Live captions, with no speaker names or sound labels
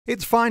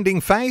It's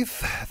finding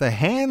faith. The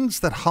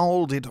hands that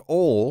hold it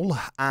all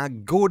are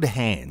good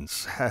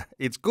hands.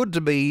 It's good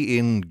to be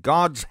in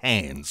God's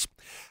hands.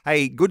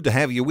 Hey, good to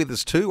have you with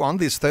us too on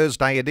this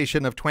Thursday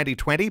edition of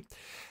 2020.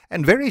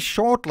 And very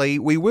shortly,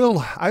 we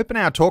will open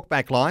our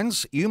talkback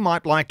lines. You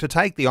might like to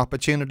take the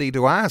opportunity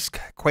to ask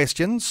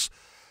questions,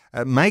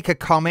 make a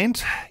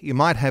comment. You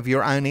might have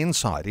your own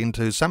insight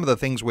into some of the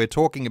things we're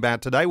talking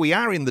about today. We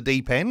are in the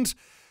deep end.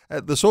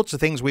 The sorts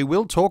of things we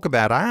will talk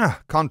about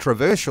are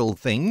controversial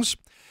things.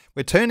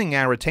 We're turning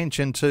our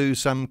attention to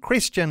some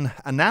Christian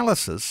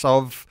analysis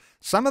of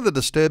some of the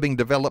disturbing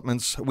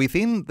developments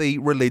within the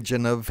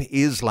religion of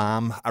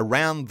Islam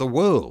around the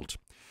world.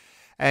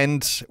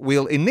 And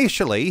we'll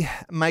initially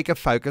make a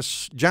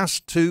focus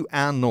just to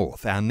our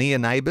north, our near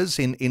neighbours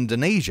in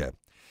Indonesia.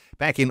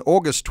 Back in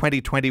August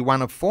 2021,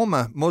 a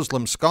former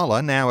Muslim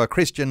scholar, now a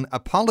Christian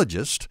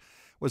apologist,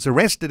 was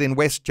arrested in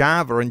West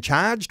Java and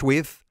charged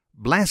with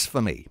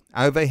blasphemy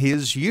over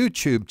his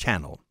YouTube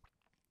channel.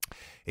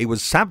 He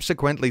was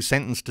subsequently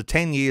sentenced to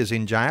 10 years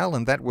in jail,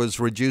 and that was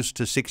reduced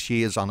to 6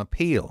 years on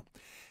appeal.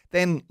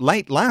 Then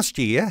late last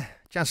year,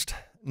 just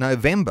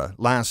November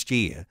last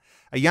year,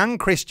 a young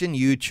Christian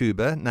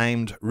YouTuber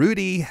named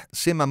Rudy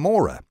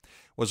Simamora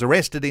was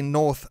arrested in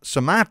North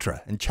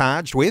Sumatra and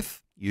charged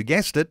with, you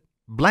guessed it,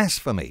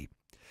 blasphemy.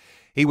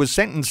 He was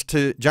sentenced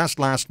to just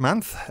last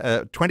month,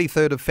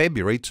 23rd of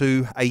February,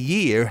 to a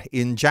year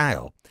in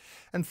jail.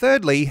 And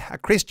thirdly, a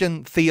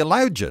Christian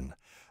theologian,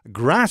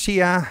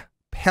 Gratia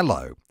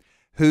Pello,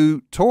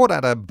 who taught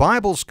at a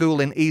Bible school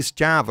in East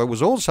Java,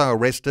 was also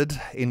arrested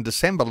in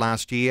December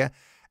last year,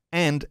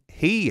 and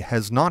he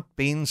has not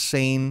been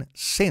seen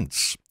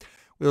since.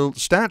 We'll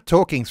start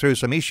talking through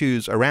some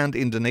issues around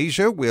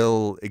Indonesia.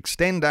 We'll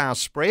extend our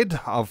spread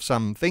of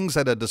some things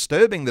that are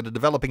disturbing that are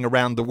developing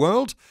around the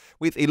world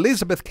with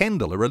Elizabeth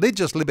Kendal, a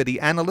religious liberty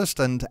analyst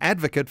and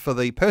advocate for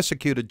the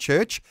persecuted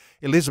church.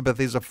 Elizabeth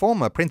is a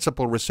former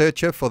principal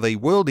researcher for the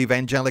World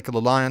Evangelical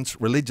Alliance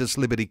Religious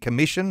Liberty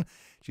Commission.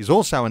 She's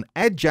also an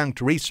adjunct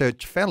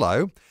research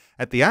fellow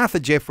at the Arthur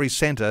Jeffries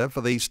Centre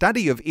for the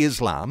Study of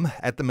Islam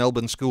at the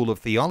Melbourne School of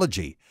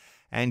Theology.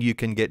 And you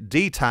can get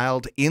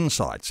detailed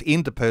insights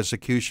into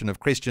persecution of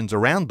Christians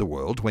around the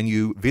world when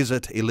you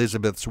visit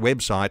Elizabeth's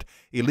website,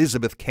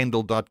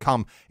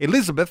 elizabethkendal.com.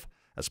 Elizabeth,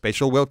 a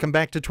special welcome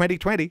back to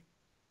 2020.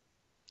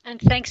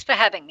 And thanks for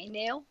having me,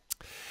 Neil.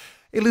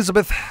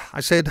 Elizabeth, I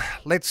said,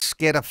 let's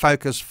get a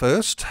focus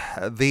first.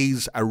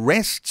 These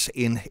arrests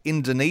in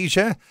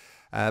Indonesia,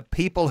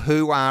 people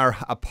who are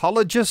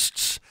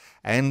apologists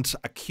and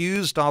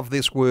accused of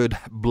this word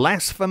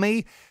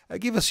blasphemy.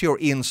 Give us your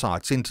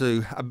insights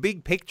into a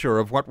big picture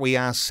of what we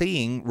are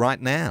seeing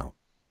right now.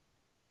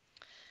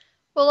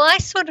 Well, I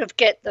sort of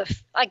get the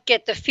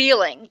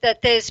feeling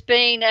that there's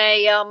been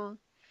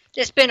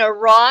a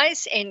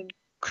rise in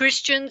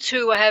Christians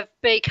who have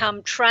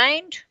become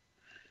trained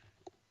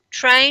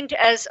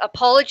as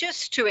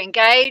apologists to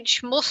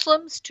engage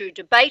Muslims, to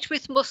debate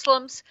with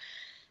Muslims,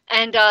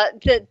 and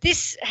that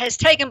this has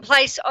taken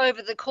place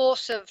over the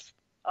course of,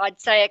 I'd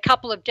say, a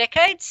couple of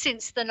decades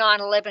since the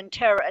 9/11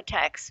 terror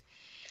attacks.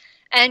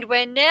 And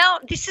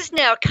this is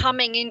now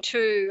coming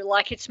into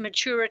like its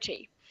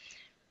maturity.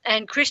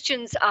 And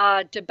Christians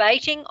are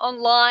debating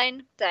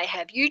online. They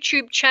have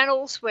YouTube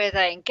channels where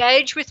they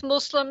engage with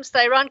Muslims.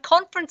 They run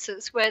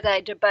conferences where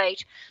they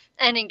debate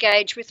and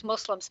engage with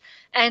Muslims.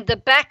 And the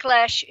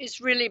backlash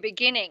is really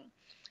beginning.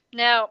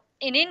 Now,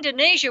 in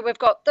Indonesia, we've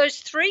got those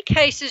three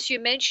cases you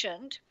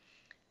mentioned.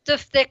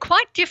 They're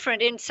quite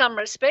different in some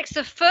respects.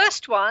 The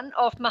first one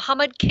of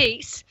Muhammad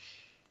Qais,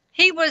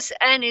 he was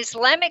an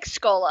Islamic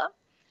scholar,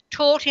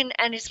 taught in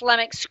an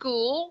Islamic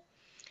school,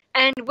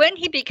 and when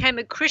he became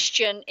a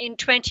Christian in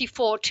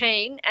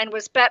 2014 and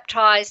was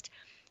baptized,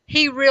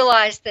 he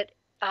realized that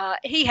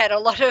he had a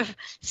lot of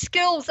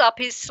skills up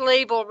his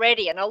sleeve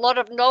already and a lot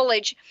of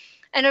knowledge.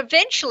 And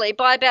eventually,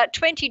 by about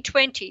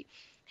 2020,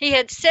 he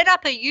had set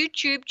up a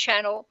YouTube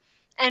channel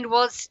and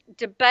was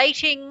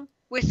debating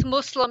with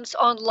Muslims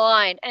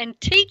online and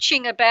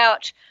teaching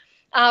about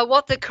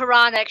what the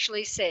Quran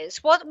actually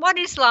says, what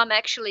Islam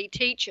actually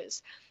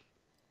teaches.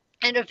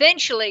 And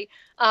eventually,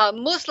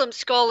 Muslim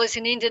scholars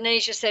in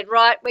Indonesia said,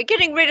 right, we're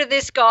getting rid of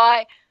this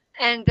guy,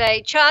 and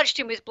they charged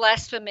him with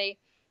blasphemy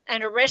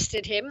and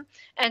arrested him.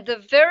 And the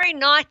very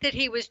night that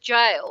he was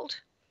jailed,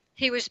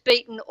 he was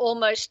beaten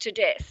almost to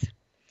death.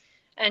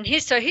 And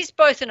so he's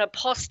both an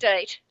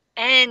apostate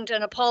and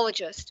an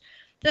apologist.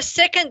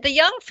 The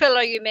young fellow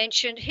you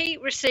mentioned, he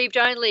received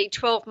only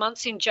 12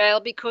 months in jail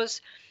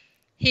because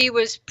he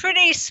was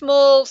pretty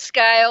small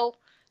scale,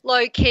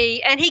 low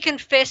key, and he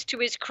confessed to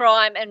his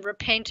crime and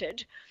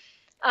repented.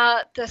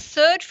 The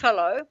third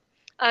fellow,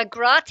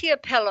 Gratia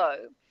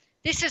Pello,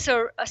 this is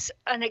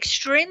an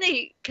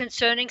extremely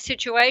concerning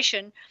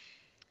situation.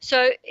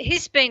 So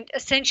he's been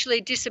essentially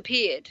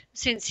disappeared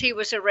since he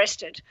was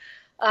arrested.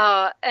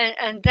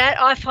 And that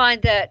I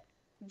find that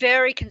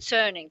very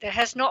concerning. There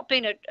has not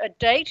been a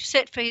date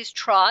set for his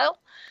trial,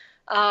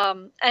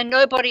 and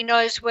nobody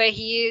knows where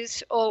he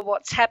is or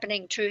what's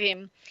happening to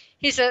him.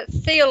 He's a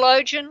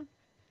theologian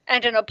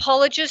and an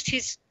apologist.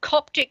 He's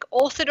Coptic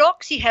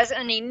Orthodox. He has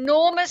an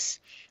enormous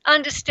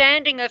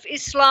understanding of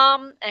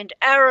Islam and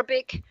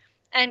Arabic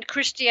and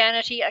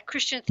Christianity, a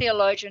Christian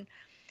theologian.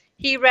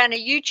 He ran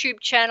a YouTube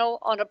channel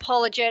on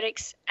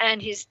apologetics,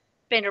 and he's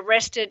been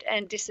arrested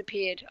and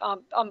disappeared.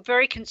 I'm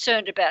very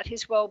concerned about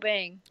his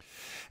well-being.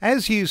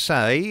 As you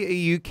say,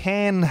 you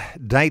can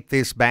date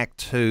this back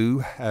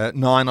to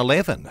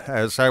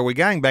 9/11. So we're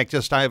going back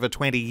just over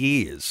 20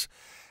 years.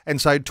 And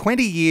so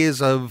 20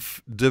 years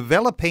of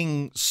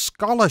developing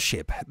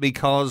scholarship,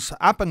 because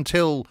up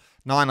until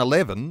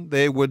 9/11,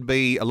 there would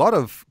be a lot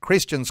of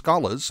Christian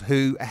scholars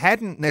who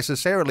hadn't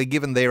necessarily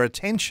given their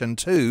attention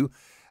to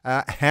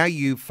how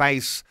you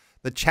face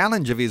the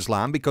challenge of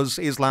Islam, because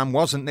Islam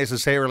wasn't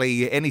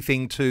necessarily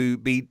anything to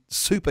be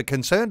super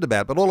concerned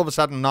about. But all of a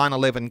sudden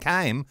 9/11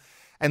 came,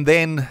 and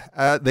then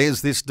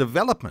there's this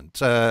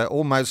development,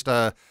 almost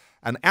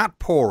an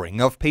outpouring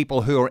of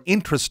people who are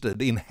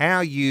interested in how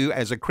you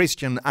as a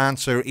Christian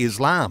answer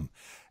Islam.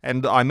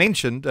 And I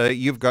mentioned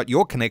you've got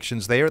your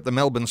connections there at the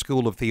Melbourne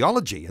School of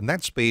Theology, and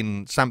that's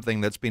been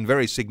something that's been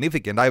very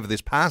significant over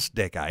this past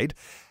decade.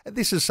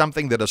 This is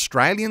something that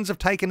Australians have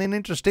taken an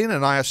interest in,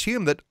 and I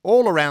assume that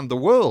all around the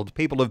world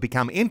people have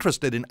become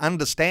interested in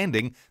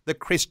understanding the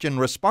Christian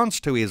response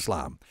to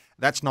Islam.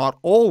 That's not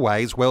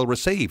always well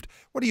received.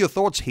 What are your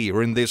thoughts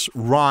here in this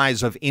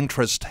rise of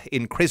interest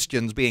in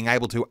Christians being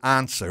able to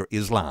answer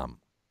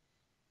Islam?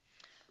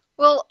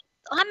 Well,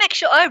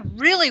 I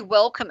really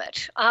welcome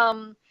it.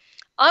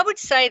 I would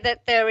say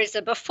that there is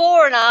a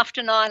before and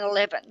after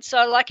 9/11.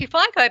 So like if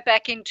I go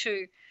back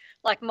into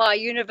like my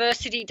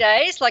university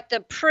days, like the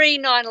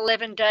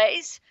pre-9/11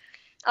 days,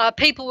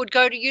 people would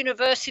go to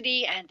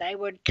university and they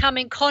would come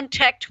in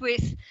contact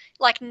with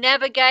like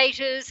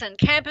navigators and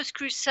Campus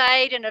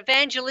Crusade and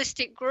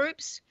evangelistic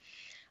groups.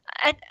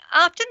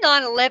 After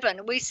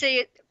 9/11, we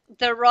see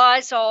the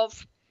rise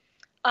of,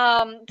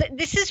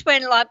 this is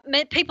when like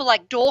people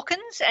like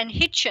Dawkins and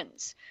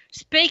Hitchens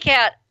speak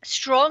out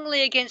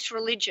strongly against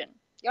religion.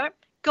 You know,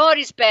 God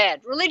is bad.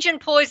 Religion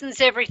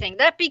poisons everything.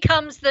 That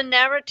becomes the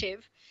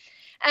narrative.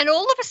 And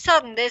all of a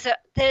sudden there's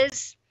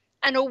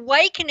an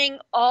awakening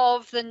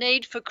of the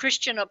need for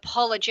Christian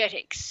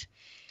apologetics.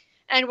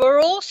 And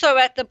we're also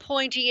at the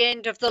pointy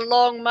end of the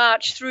long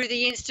march through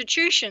the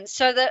institutions.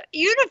 So the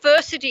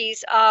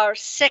universities are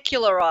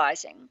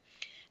secularizing.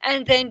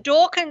 And then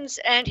Dawkins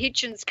and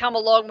Hitchens come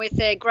along with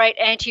their great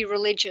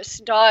anti-religious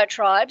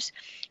diatribes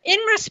in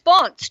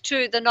response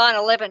to the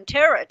 9/11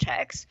 terror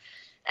attacks.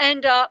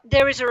 And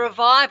there is a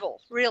revival,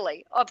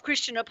 really, of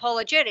Christian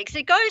apologetics.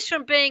 It goes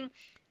from being,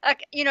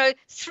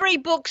 3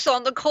 books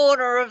on the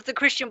corner of the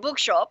Christian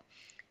bookshop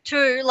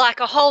to like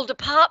a whole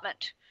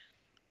department.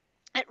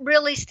 It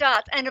really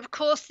starts. And of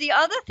course, the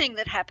other thing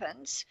that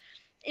happens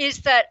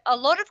is that a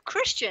lot of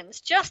Christians,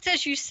 just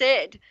as you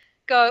said,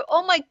 go,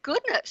 oh my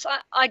goodness,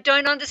 I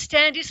don't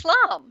understand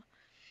Islam.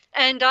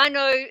 And I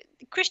know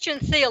Christian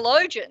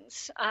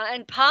theologians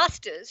and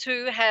pastors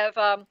who have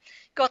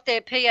got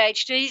their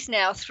PhDs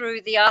now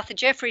through the Arthur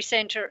Jeffrey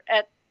Centre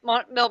at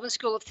Melbourne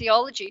School of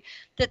Theology,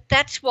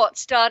 that's what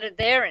started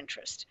their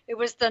interest. It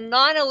was the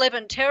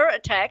 9/11 terror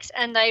attacks,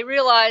 and they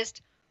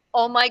realised,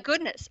 oh my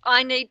goodness,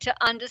 I need to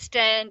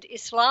understand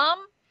Islam.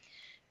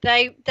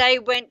 They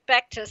went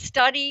back to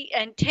study,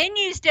 and 10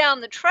 years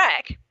down the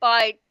track,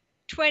 by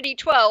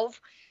 2012,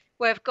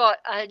 we've got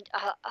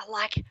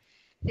like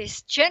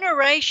this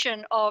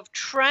generation of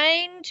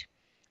trained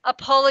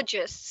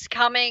apologists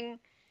coming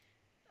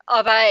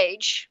of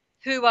age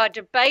who are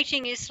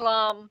debating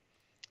Islam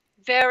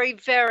very,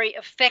 very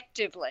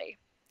effectively.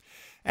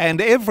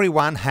 And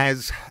everyone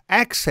has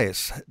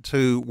access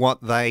to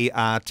what they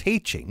are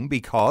teaching,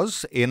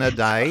 because in a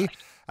day,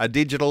 a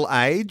digital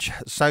age,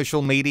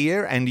 social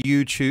media and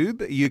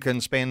YouTube, you can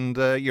spend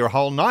your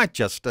whole night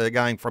just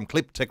going from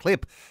clip to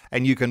clip,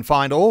 and you can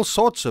find all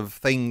sorts of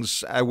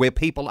things where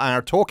people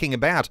are talking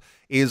about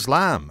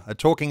Islam,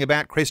 talking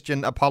about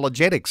Christian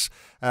apologetics.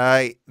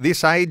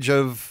 This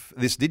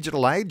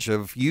digital age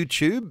of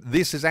YouTube,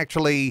 this is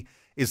actually...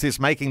 Is this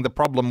making the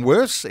problem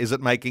worse? Is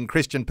it making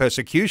Christian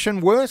persecution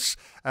worse?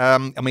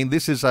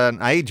 This is an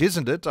age,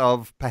 isn't it,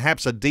 of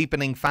perhaps a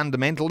deepening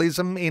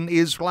fundamentalism in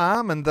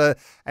Islam,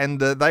 and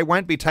they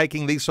won't be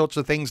taking these sorts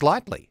of things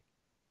lightly.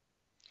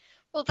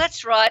 Well,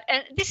 that's right.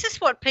 And this is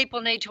what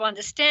people need to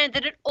understand,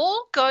 that it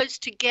all goes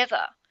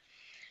together.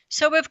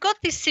 So we've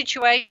got this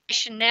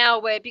situation now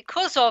where,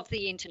 because of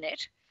the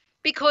internet,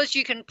 because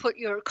you can put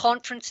your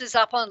conferences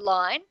up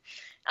online,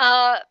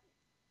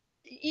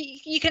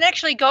 you can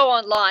actually go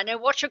online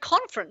and watch a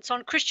conference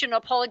on Christian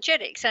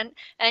apologetics,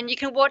 and you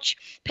can watch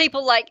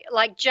people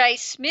like Jay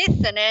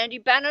Smith and Andy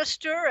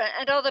Bannister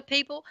and other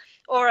people,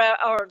 or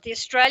the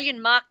Australian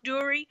Mark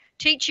Dury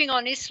teaching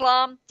on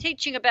Islam,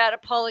 teaching about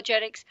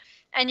apologetics,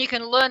 and you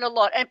can learn a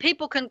lot, and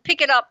people can pick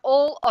it up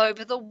all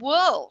over the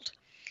world.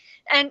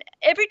 And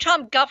every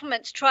time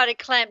governments try to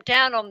clamp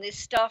down on this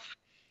stuff,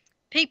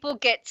 people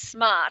get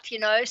smart,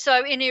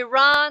 So in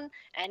Iran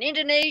and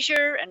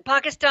Indonesia and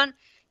Pakistan,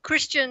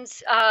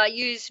 Christians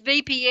use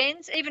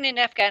VPNs, even in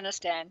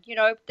Afghanistan.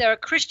 There are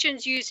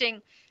Christians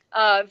using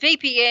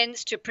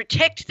VPNs to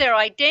protect their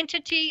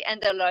identity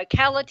and their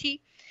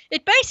locality.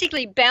 It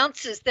basically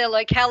bounces their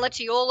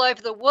locality all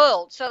over the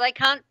world so they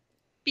can't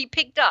be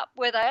picked up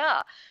where they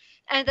are.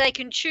 And they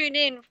can tune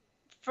in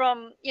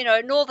from,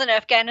 northern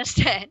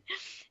Afghanistan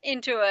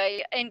into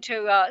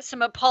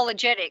some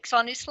apologetics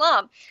on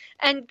Islam.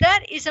 And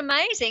that is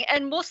amazing.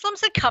 And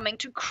Muslims are coming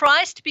to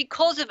Christ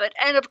because of it.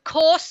 And of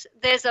course,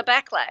 there's a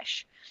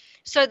backlash.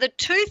 So the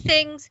two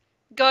things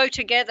go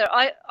together.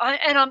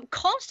 I'm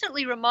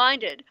constantly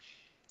reminded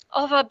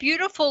of a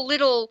beautiful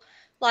little,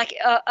 like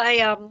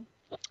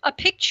a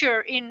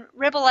picture in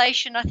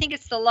Revelation. I think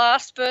it's the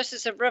last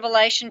verses of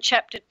Revelation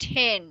chapter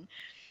 10,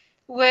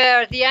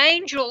 where the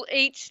angel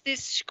eats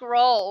this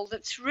scroll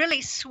that's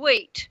really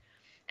sweet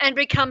and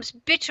becomes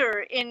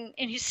bitter in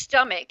his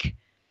stomach.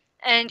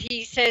 And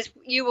he says,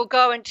 you will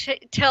go and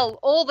tell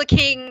all the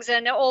kings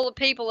and all the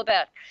people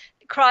about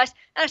Christ.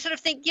 And I sort of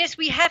think, yes,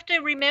 we have to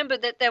remember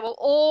that there will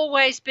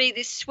always be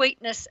this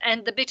sweetness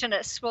and the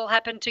bitterness will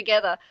happen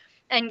together.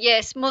 And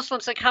yes,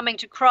 Muslims are coming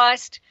to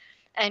Christ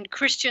and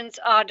Christians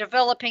are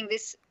developing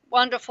this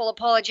wonderful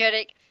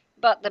apologetic,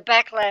 but the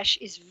backlash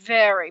is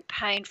very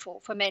painful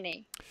for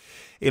many.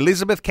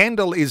 Elizabeth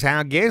Kendal is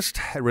our guest,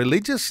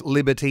 religious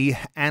liberty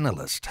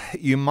analyst.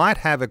 You might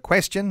have a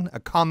question, a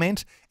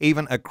comment,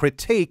 even a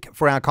critique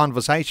for our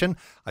conversation.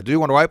 I do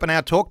want to open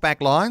our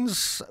talkback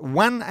lines,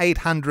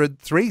 1800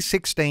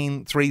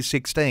 316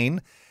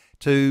 316.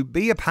 To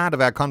be a part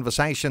of our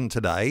conversation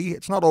today.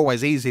 It's not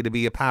always easy to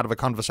be a part of a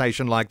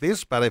conversation like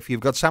this, but if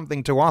you've got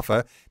something to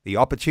offer, the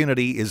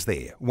opportunity is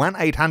there.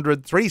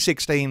 1800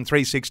 316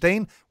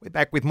 316. We're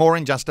back with more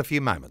in just a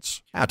few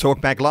moments. Our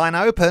talkback line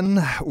open,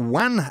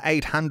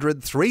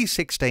 1800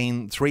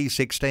 316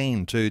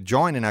 316. To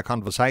join in our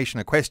conversation,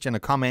 a question,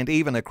 a comment,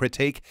 even a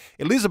critique.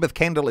 Elizabeth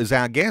Kendal is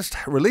our guest,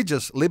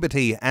 religious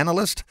liberty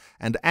analyst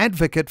and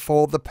advocate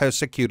for the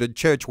persecuted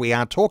church. We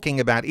are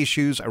talking about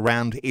issues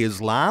around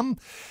Islam.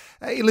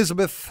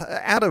 Elizabeth,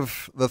 out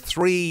of the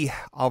three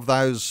of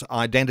those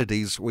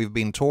identities we've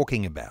been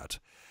talking about,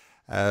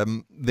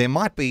 there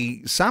might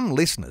be some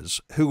listeners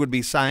who would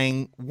be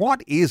saying,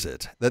 what is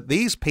it that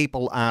these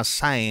people are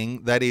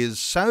saying that is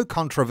so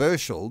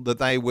controversial that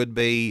they would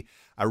be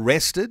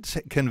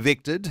arrested,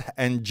 convicted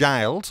and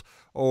jailed,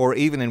 or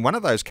even in one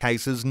of those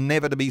cases,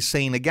 never to be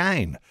seen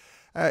again?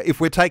 If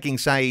we're taking,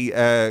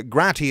 say,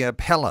 Gratia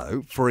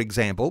Pello, for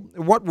example,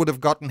 what would have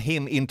gotten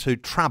him into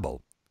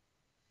trouble?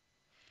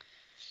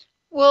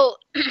 Well,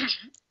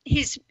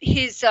 his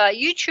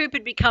YouTube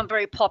had become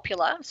very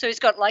popular. So he's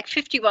got like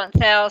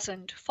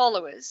 51,000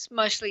 followers,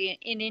 mostly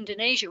in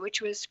Indonesia,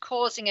 which was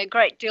causing a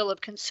great deal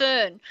of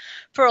concern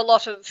for a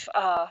lot of,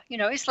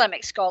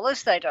 Islamic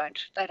scholars. They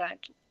don't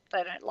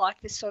like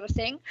this sort of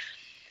thing.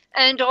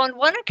 And on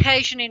one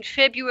occasion in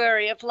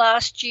February of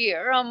last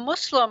year, a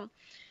Muslim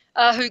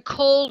who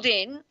called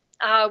in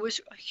was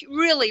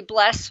really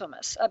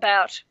blasphemous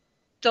about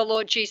the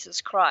Lord Jesus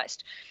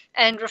Christ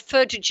and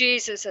referred to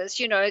Jesus as,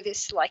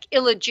 this like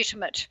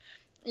illegitimate,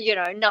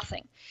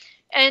 nothing.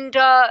 And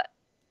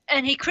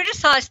he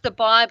criticized the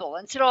Bible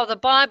and said, the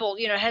Bible,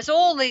 has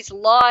all these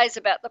lies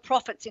about the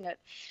prophets in it.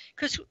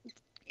 Because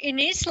in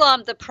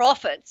Islam, the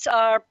prophets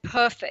are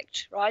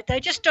perfect, right? They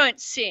just don't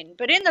sin.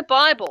 But in the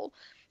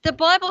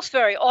Bible's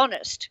very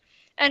honest.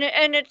 And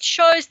it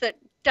shows that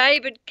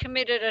David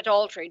committed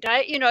adultery.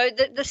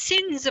 The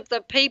sins of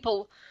the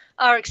people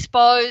are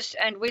exposed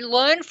and we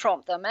learn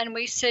from them and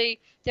we see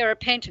their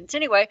repentance.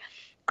 Anyway,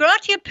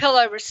 Gratia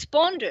Pello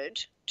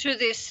responded to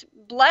this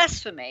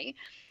blasphemy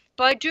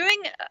by doing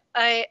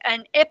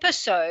an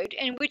episode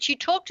in which he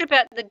talked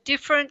about the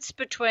difference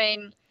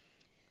between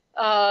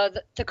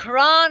the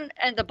Quran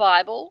and the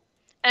Bible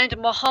and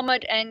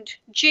Muhammad and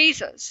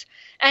Jesus.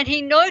 And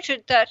he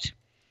noted that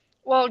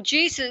while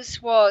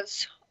Jesus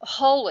was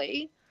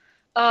holy,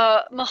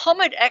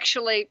 Muhammad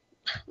actually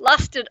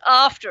lusted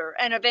after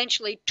and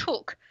eventually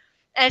took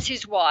as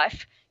his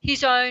wife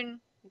his own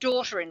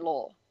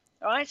daughter-in-law.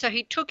 Right? So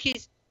he took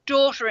his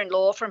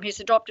daughter-in-law from his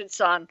adopted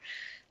son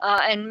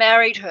and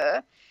married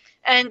her,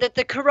 and that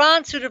the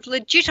Quran sort of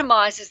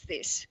legitimizes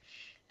this.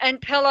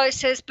 And Pello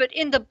says, but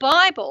in the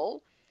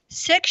Bible,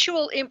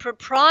 sexual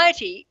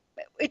impropriety,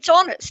 it's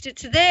honest,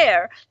 it's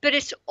there, but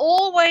it's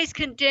always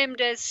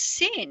condemned as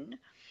sin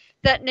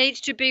that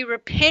needs to be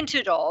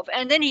repented of.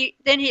 And then he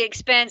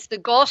expands the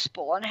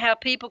gospel on how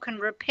people can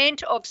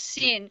repent of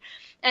sin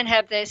and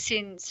have their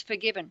sins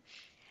forgiven.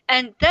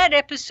 And that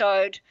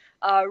episode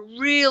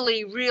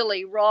really,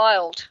 really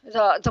riled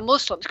the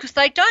Muslims, because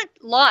they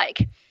don't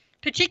like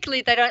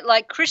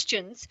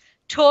Christians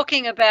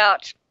talking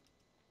about,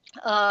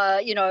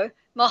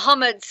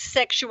 Muhammad's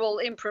sexual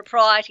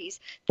improprieties.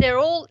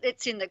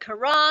 It's in the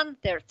Quran,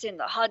 it's in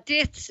the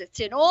hadiths, it's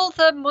in all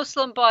the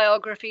Muslim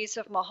biographies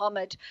of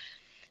Muhammad.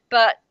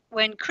 But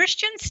when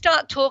Christians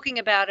start talking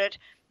about it,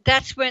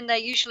 that's when they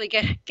usually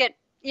get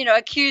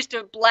accused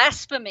of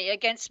blasphemy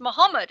against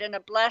Muhammad, and a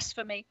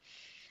blasphemy,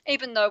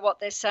 even though what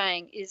they're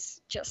saying is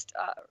just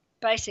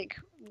basic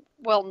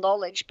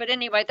knowledge. But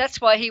anyway, that's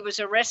why he was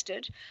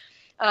arrested.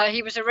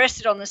 He was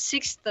arrested on the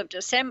 6th of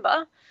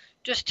December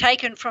just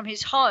taken from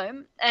his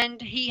home,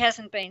 and he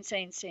hasn't been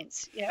seen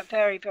since. Yeah,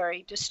 very,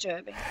 very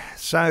disturbing.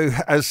 So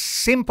a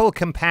simple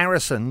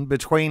comparison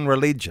between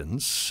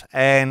religions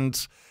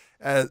and,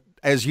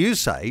 as you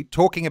say,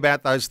 talking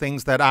about those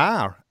things that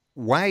are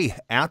way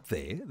out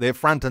there, they're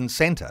front and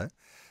centre,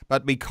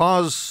 but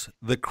because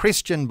the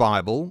Christian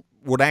Bible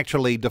would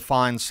actually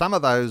define some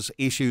of those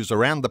issues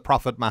around the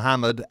Prophet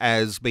Muhammad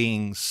as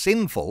being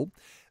sinful,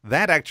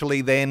 that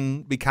actually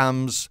then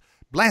becomes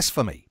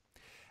blasphemy.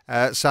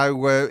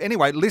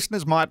 Anyway,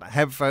 listeners might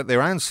have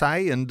their own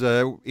say and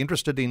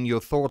interested in your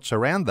thoughts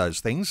around those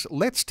things.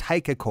 Let's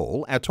take a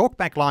call. Our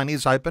talkback line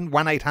is open,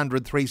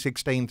 1800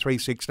 316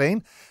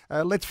 316.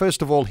 Let's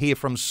first of all hear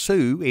from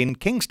Sue in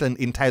Kingston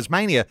in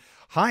Tasmania.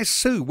 Hi,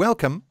 Sue.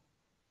 Welcome.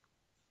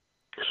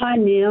 Hi,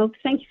 Neil.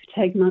 Thank you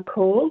for taking my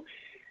call.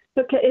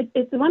 Look,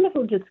 it's a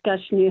wonderful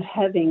discussion you're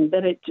having,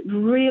 but it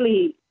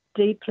really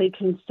deeply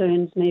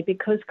concerns me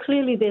because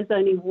clearly there's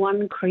only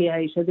one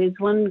creator, there's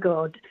one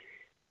God.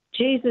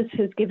 Jesus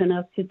has given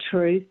us the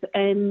truth,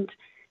 and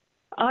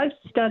I've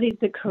studied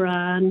the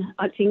Quran.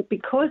 I think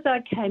because I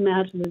came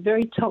out of a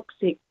very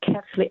toxic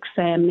Catholic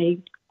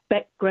family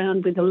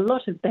background with a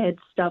lot of bad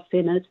stuff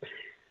in it,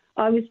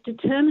 I was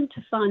determined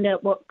to find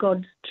out what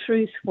God's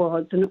truth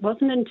was, and it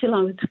wasn't until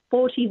I was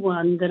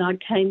 41 that I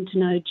came to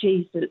know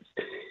Jesus.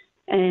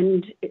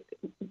 And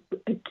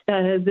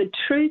the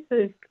truth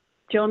of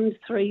John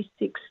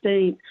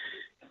 3:16.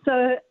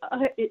 So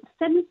it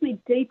saddens me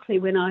deeply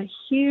when I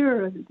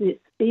hear of this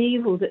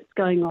evil that's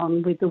going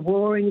on with the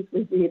warrings,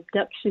 with the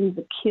abductions,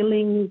 the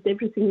killings,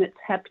 everything that's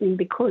happening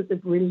because of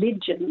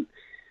religion.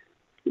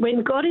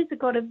 When God is a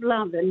God of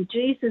love, and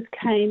Jesus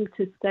came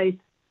to say,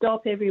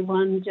 stop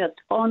everyone, just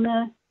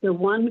honour the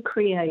one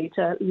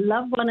creator,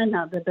 love one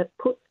another, but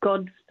put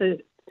God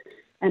first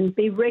and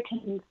be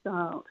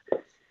reconciled.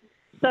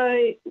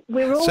 So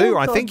we're all Sue,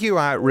 I think you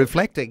are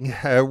reflecting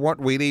what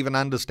we'd even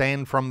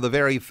understand from the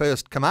very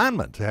first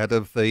commandment out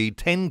of the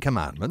 10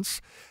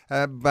 commandments.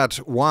 But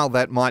while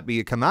that might be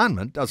a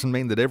commandment, doesn't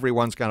mean that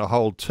everyone's going to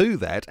hold to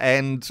that.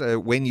 And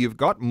when you've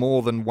got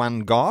more than one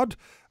God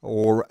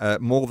or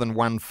more than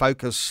one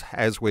focus,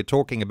 as we're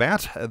talking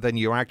about, then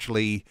you're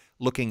actually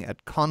looking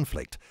at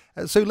conflict.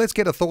 Sue, let's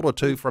get a thought or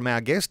two from our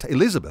guest.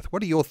 Elizabeth,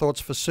 what are your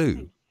thoughts for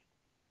Sue?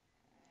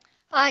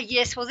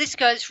 Yes, well, this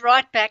goes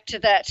right back to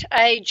that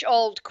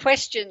age-old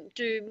question,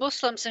 do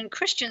Muslims and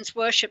Christians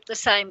worship the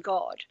same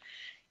God?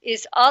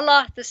 Is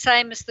Allah the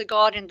same as the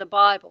God in the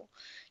Bible?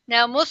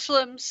 Now,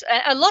 Muslims,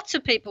 lots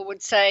of people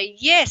would say,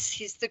 yes,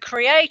 he's the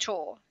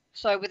creator.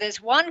 So there's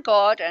one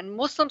God, and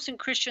Muslims and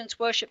Christians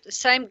worship the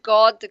same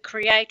God, the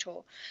creator.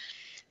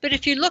 But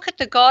if you look at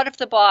the God of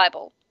the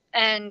Bible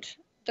and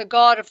the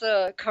God of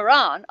the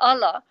Quran,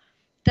 Allah,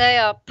 they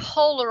are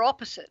polar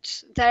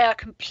opposites. They are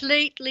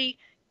completely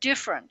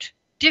different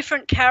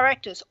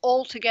characters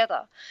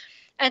altogether.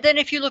 And then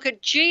if you look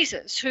at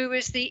Jesus, who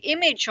is the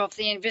image of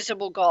the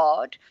invisible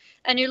God,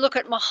 and you look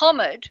at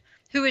Muhammad,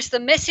 who is the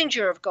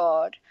messenger of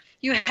God,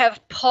 you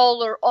have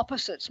polar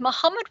opposites.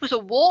 Muhammad was a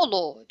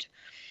warlord.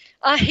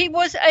 He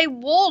was a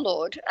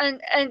warlord,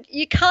 and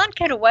you can't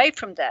get away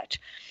from that.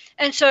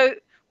 And so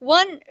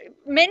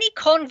many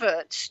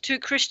converts to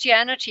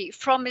Christianity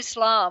from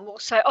Islam will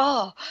say,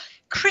 oh,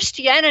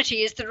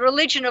 Christianity is the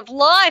religion of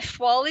life,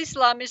 while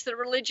Islam is the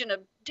religion of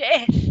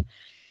death.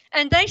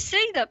 And they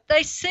see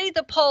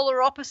the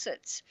polar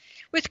opposites.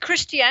 With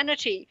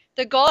Christianity,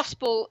 the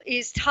gospel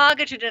is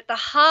targeted at the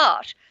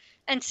heart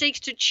and seeks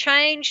to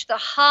change the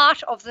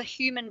heart of the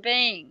human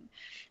being.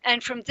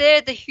 And from there,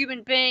 the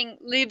human being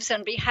lives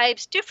and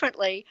behaves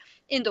differently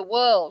in the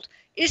world.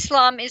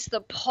 Islam is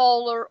the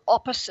polar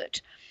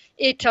opposite.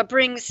 It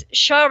brings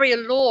Sharia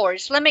law,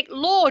 Islamic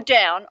law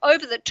down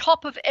over the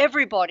top of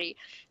everybody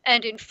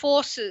and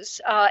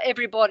enforces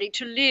everybody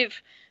to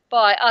live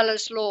by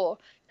Allah's law.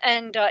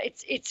 And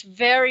it's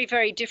very,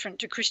 very different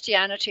to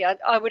Christianity.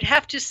 I would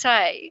have to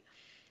say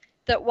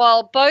that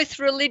while both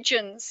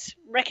religions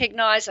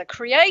recognize a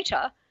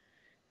creator,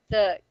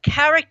 the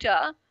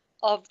character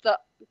of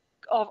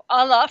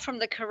Allah from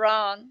the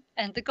Quran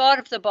and the God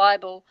of the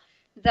Bible,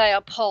 they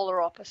are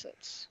polar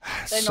opposites.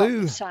 They're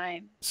not the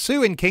same.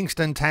 Sue in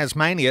Kingston,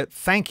 Tasmania,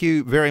 thank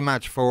you very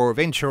much for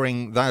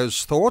venturing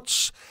those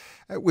thoughts.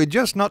 We're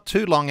just not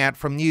too long out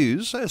from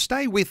news.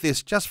 Stay with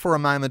this just for a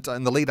moment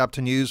in the lead up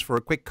to news for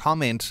a quick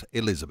comment,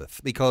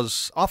 Elizabeth,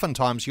 because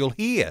oftentimes you'll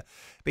hear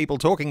people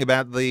talking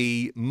about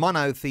the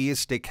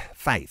monotheistic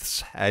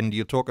faiths, and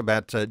you talk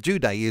about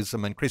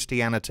Judaism and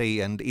Christianity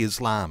and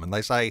Islam, and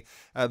they say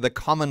the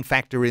common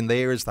factor in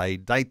there is they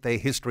date their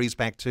histories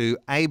back to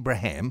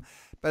Abraham.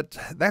 But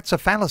that's a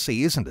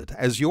fallacy, isn't it?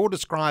 As you're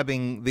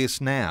describing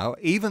this now,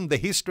 even the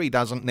history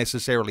doesn't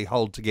necessarily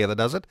hold together,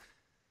 does it?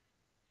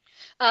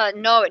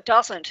 No, it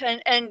doesn't.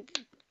 And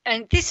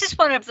this is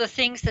one of the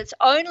things that's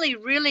only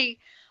really,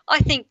 I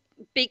think,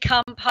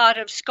 become part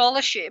of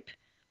scholarship,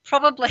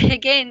 probably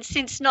again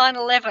since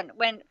 9/11,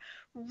 when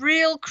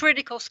real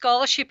critical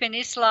scholarship in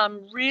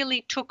Islam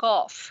really took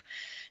off.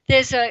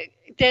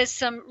 there's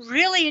some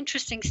really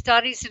interesting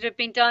studies that have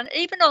been done,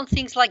 even on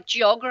things like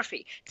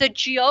geography. The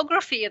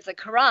geography of the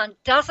Quran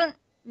doesn't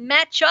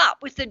match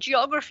up with the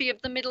geography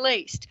of the Middle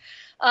East.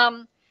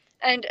 And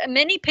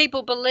many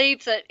people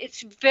believe that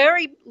it's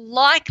very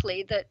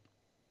likely that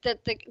a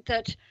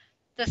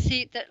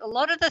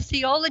lot of the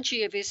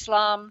theology of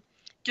Islam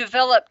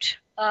developed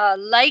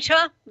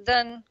later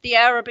than the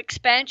Arab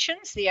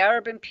expansions, the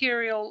Arab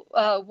imperial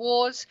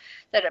wars,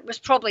 that it was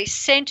probably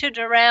centered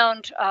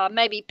around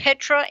maybe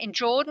Petra in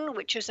Jordan,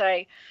 which is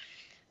an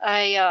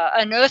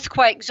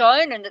earthquake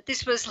zone, and that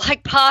this was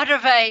like part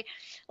of an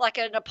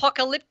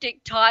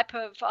apocalyptic type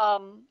of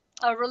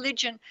a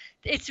religion.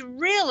 It's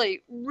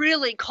really,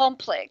 really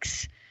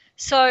complex.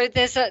 So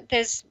there's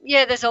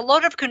a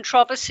lot of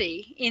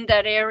controversy in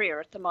that area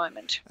at the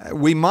moment.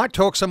 We might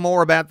talk some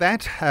more about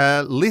that.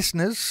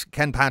 Listeners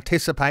can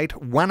participate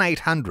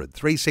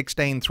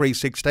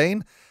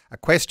 1-800-316-316. A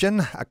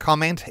question, a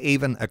comment,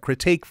 even a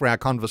critique for our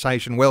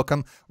conversation,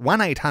 welcome.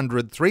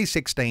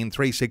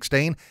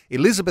 1-800-316-316.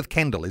 Elizabeth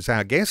Kendal is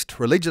our guest,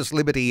 religious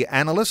liberty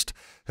analyst.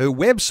 Her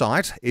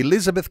website,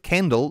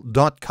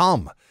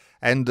 elizabethkendal.com.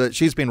 And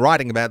she's been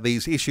writing about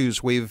these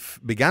issues we've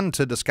begun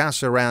to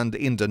discuss around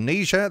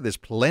Indonesia. There's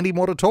plenty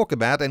more to talk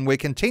about, and we're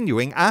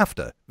continuing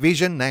after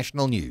Vision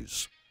National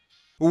News.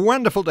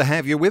 Wonderful to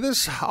have you with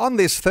us on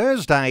this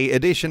Thursday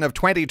edition of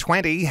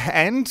 2020,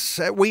 and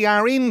we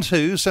are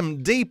into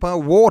some deeper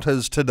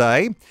waters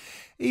today.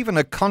 Even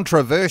a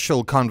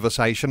controversial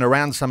conversation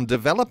around some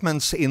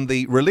developments in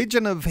the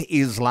religion of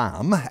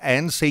Islam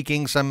and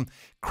seeking some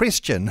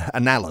Christian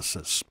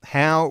analysis.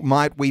 How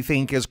might we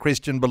think as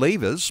Christian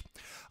believers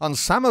on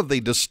some of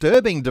the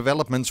disturbing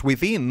developments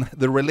within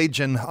the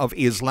religion of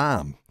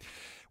Islam?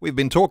 We've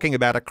been talking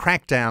about a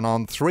crackdown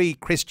on 3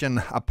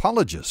 Christian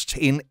apologists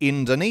in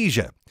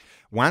Indonesia.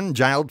 One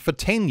jailed for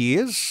 10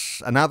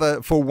 years,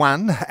 another for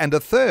 1, and a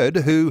third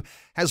who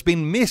has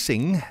been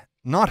missing,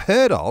 not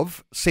heard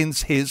of,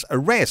 since his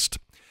arrest.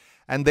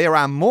 And there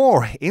are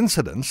more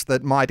incidents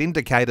that might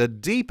indicate a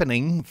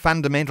deepening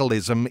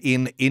fundamentalism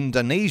in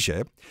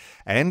Indonesia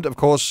and, of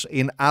course,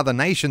 in other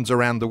nations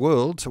around the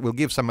world. We'll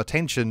give some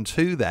attention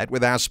to that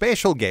with our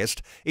special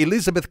guest,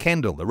 Elizabeth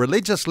Kendal, a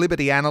religious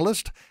liberty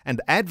analyst and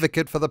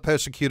advocate for the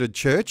persecuted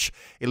church.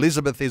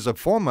 Elizabeth is a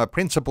former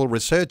principal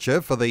researcher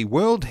for the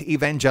World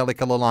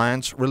Evangelical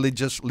Alliance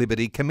Religious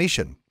Liberty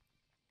Commission.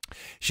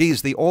 She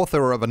is the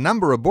author of a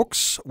number of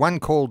books, one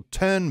called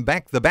Turn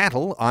Back the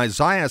Battle,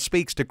 Isaiah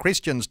Speaks to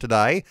Christians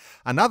Today,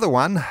 another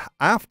one,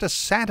 After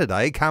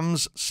Saturday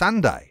Comes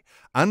Sunday,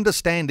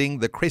 Understanding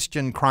the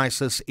Christian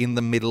Crisis in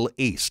the Middle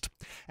East.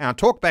 Our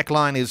talkback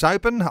line is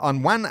open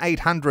on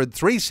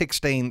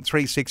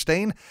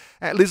 1-800-316-316.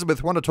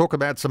 Elizabeth, want to talk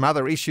about some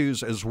other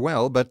issues as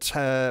well, but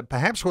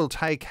perhaps we'll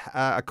take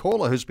a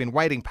caller who's been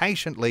waiting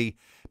patiently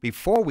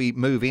before we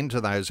move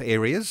into those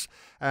areas.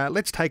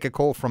 Let's take a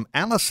call from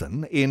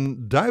Alison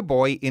in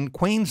Doughboy in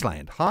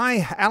Queensland.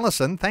 Hi,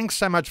 Alison. Thanks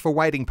so much for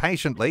waiting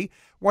patiently.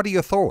 What are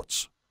your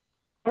thoughts?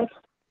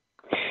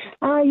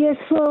 Yes,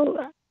 well,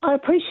 I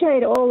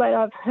appreciate all that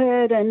I've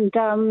heard, and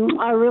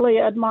I really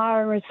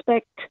admire and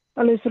respect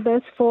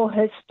Elizabeth for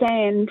her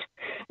stand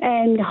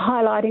and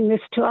highlighting this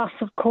to us,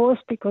 of course,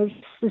 because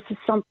this is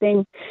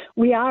something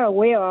we are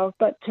aware of,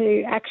 but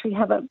to actually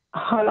have it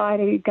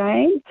highlighted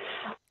again.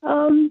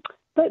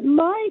 But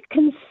my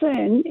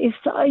concern is,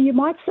 you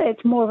might say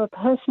it's more of a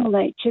personal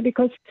nature,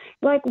 because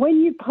like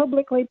when you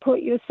publicly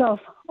put yourself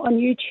on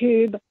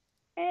YouTube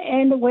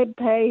and a web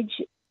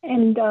page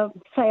and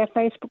say a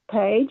Facebook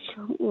page,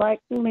 like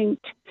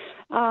linked,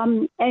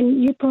 and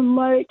you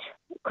promote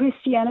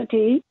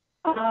Christianity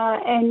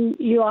and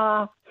you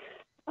are,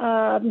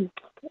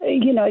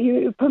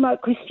 you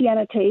promote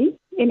Christianity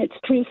in its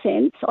true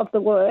sense of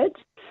the word,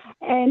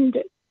 and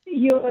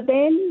you're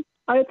then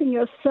open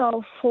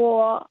yourself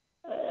for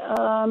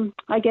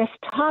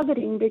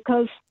targeting,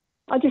 because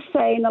I just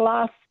say in the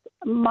last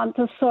month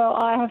or so,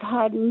 I have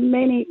had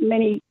many,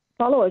 many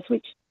followers,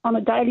 which on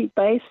a daily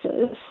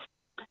basis,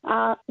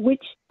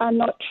 which are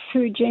not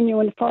true,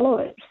 genuine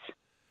followers.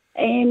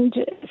 And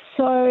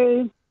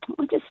so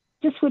I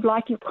just would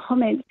like your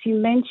comments. You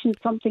mentioned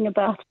something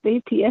about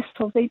VPS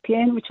or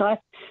VPN, which I,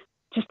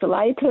 just a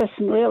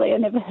layperson really, I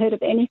never heard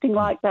of anything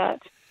like that.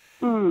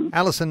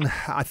 Alison,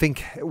 I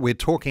think we're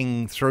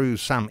talking through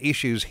some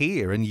issues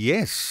here, and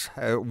yes,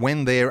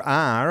 when there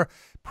are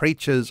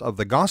preachers of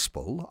the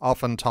gospel,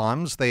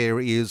 oftentimes there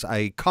is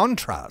a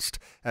contrast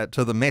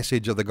to the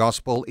message of the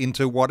gospel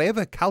into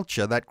whatever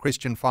culture that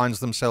Christian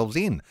finds themselves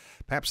in.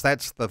 Perhaps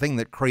that's the thing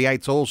that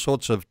creates all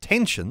sorts of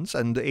tensions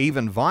and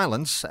even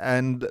violence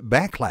and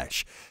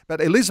backlash.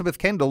 But Elizabeth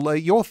Kendal,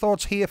 your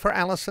thoughts here for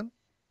Alison?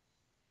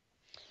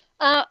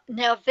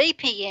 Now,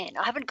 VPN,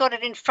 I haven't got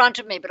it in front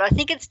of me, but I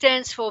think it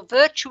stands for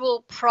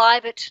Virtual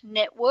Private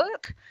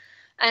Network.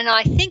 And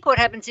I think what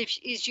happens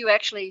is you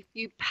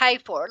pay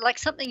for it, like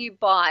something you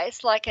buy.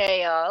 It's like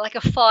a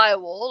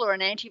firewall or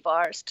an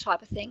antivirus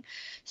type of thing.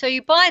 So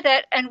you buy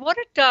that, and what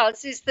it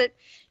does is that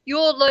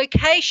your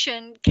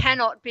location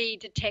cannot be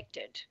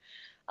detected.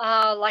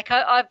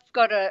 I've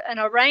got an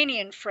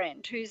Iranian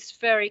friend who's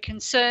very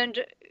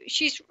concerned.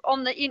 She's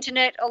on the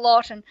internet a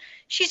lot, and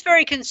she's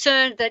very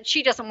concerned that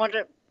she doesn't want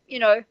to,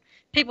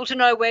 people to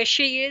know where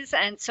she is,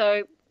 and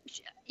so,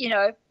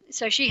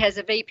 so she has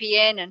a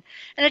VPN, and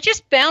it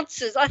just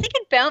bounces. I think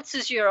it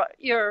bounces your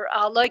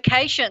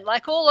location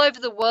like all over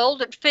the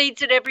world. It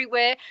feeds it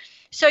everywhere,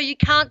 so you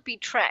can't be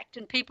tracked,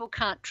 and people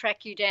can't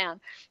track you down.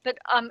 But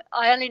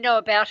I only know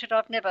about it.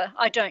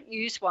 I don't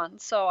use one,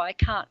 so I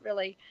can't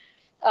really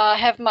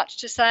have much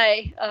to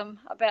say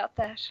about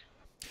that.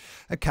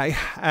 Okay.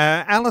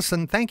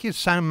 Alison, thank you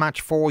so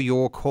much for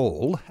your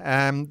call.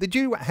 Did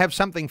you have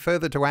something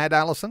further to add,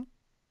 Alison?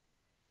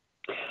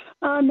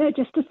 No,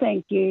 just to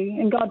thank you,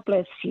 and God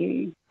bless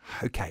you.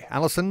 Okay,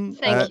 Alison.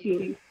 Thank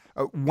you.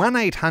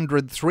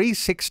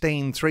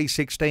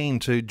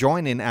 1-800-316-316 to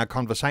join in our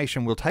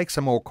conversation. We'll take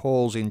some more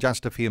calls in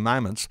just a few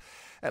moments.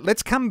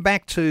 Let's come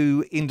back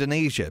to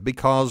Indonesia,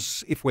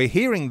 because if we're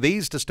hearing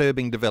these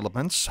disturbing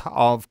developments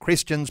of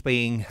Christians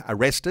being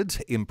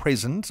arrested,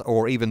 imprisoned,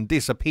 or even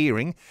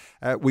disappearing,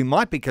 we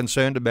might be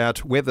concerned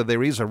about whether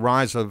there is a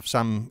rise of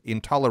some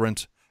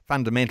intolerant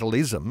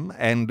fundamentalism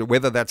and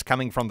whether that's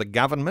coming from the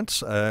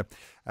government.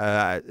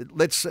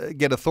 Let's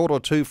get a thought or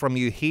two from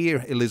you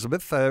here,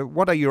 Elizabeth.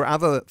 What are your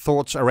other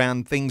thoughts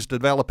around things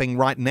developing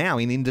right now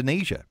in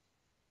Indonesia?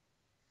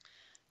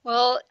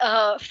 Well,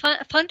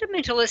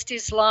 fundamentalist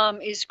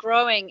Islam is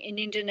growing in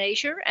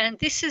Indonesia, and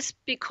this is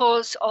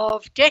because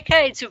of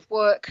decades of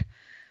work,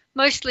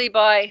 mostly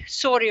by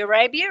Saudi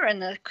Arabia and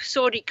the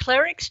Saudi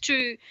clerics,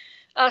 to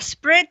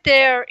spread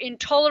their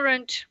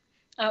intolerant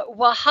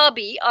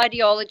Wahhabi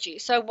ideology.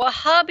 So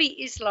Wahhabi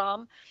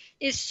Islam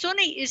is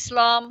Sunni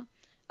Islam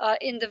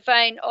in the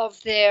vein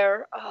of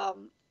their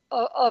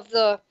of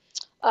the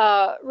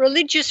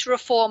religious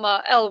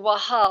reformer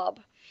Al-Wahhab.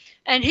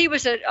 And he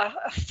was a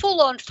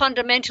full-on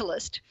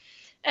fundamentalist.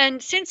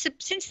 And since the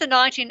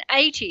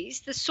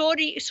 1980s, the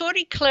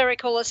Saudi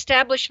clerical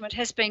establishment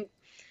has been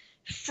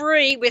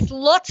free with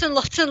lots and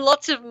lots and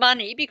lots of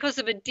money because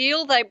of a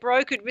deal they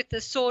brokered with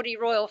the Saudi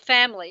royal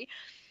family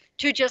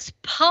to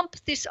just pump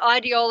this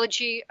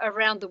ideology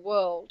around the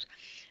world.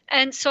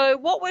 And so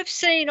what we've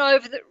seen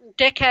over the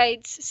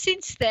decades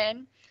since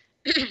then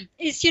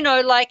is,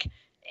 like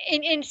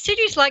in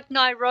cities like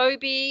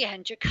Nairobi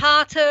and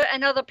Jakarta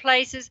and other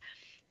places,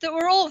 that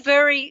were all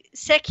very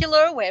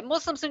secular, where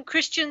Muslims and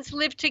Christians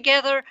live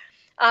together.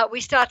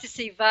 We start to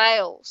see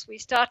veils. We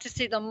start to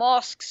see the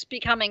mosques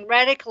becoming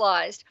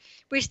radicalized.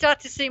 We start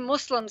to see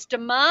Muslims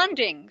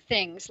demanding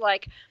things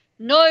like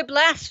no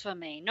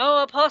blasphemy,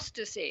 no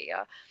apostasy.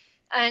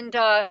 And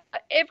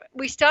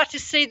we start to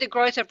see the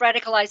growth of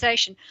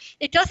radicalization.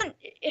 It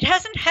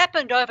hasn't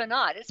happened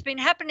overnight. It's been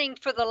happening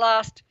for the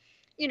last,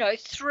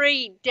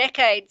 3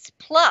 decades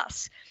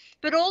plus.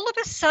 But all of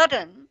a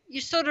sudden,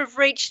 you sort of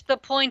reach the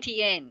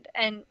pointy end,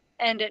 and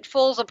it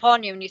falls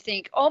upon you, and you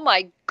think, oh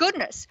my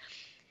goodness.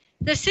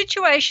 The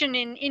situation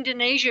in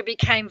Indonesia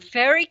became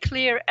very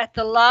clear at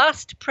the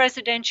last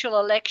presidential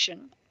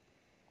election,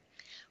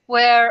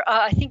 where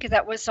I think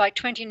that was like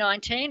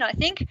 2019, I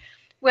think,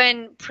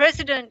 when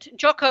President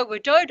Joko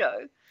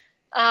Widodo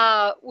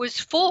was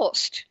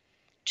forced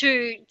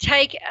to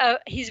take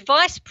his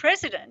vice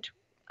president,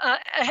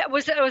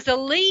 was a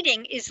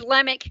leading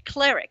Islamic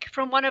cleric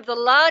from one of the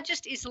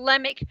largest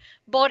Islamic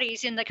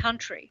bodies in the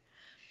country.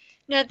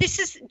 Now, this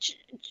is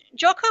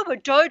Joko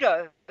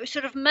Widodo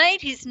sort of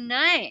made his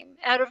name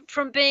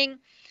from being,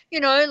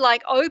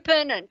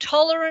 open and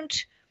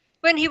tolerant.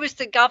 When he was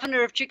the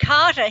governor of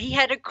Jakarta, he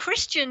had a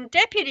Christian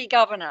deputy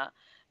governor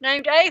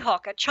named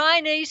Ahok, a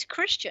Chinese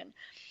Christian,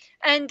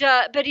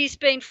 but he's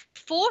been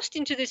forced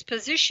into this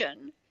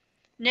position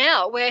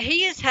now where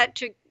he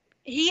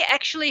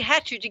actually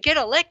had to get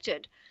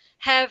elected,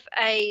 have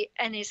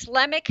an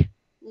Islamic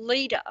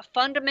leader, a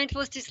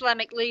fundamentalist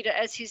Islamic leader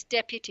as his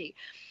deputy.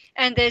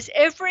 And there's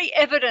every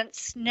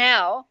evidence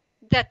now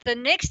that the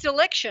next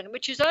election,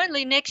 which is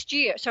only next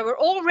year, so we're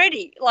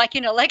already like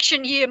in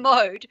election year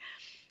mode,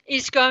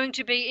 is going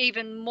to be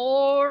even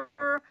more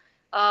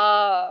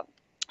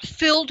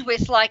filled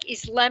with like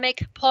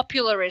Islamic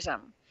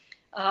popularism.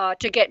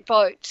 To get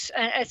votes,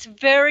 and it's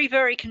very,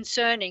 very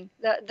concerning.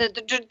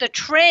 The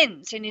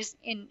trends in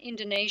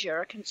Indonesia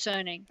are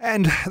concerning.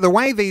 And the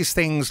way these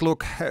things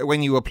look,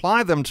 when you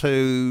apply them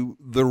to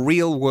the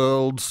real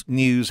world's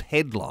news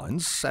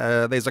headlines,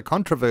 there's a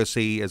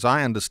controversy, as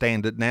I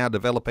understand it, now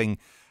developing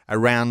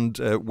around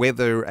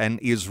whether an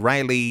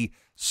Israeli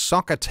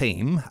soccer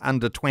team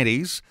under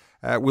 20s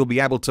will be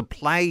able to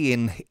play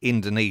in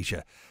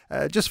Indonesia.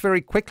 Just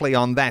very quickly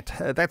on that,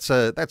 that's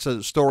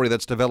a story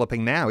that's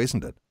developing now,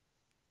 isn't it?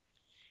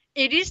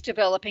 It is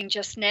developing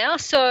just now.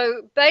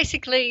 So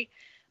basically,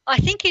 I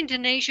think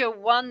Indonesia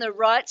won the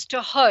rights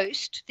to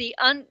host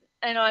and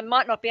I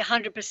might not be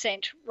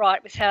 100%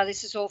 right with how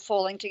this is all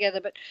falling together,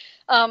 but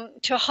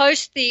to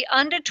host the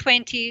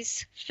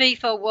under-20s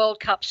FIFA World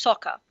Cup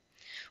soccer,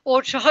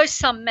 or to host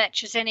some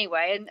matches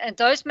anyway. And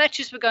those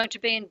matches were going to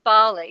be in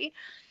Bali.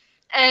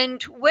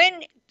 And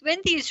when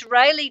the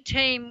Israeli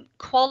team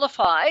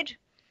qualified,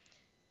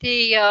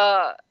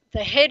 the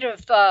the head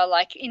of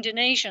like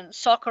Indonesian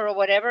soccer or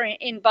whatever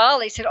in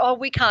Bali said, oh,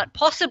 we can't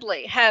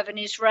possibly have an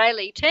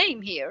Israeli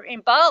team here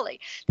in Bali.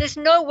 There's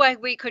no way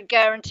we could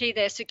guarantee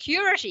their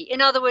security.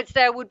 In other words,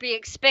 they would be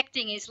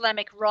expecting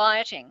Islamic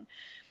rioting.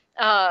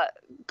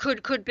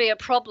 Could be a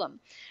problem.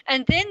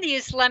 And then the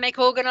Islamic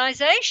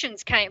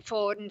organizations came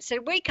forward and said,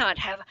 we can't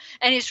have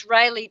an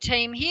Israeli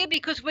team here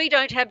because we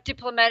don't have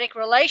diplomatic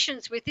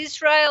relations with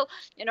Israel.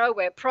 You know,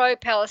 we're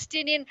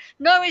pro-Palestinian.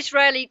 No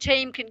Israeli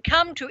team can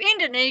come to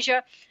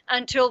Indonesia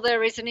until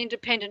there is an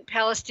independent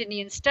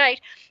Palestinian state.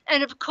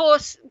 And of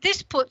course,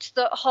 this puts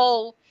the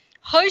whole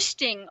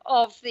hosting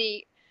of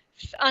the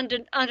under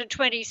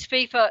 20s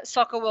FIFA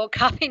Soccer World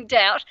Cup in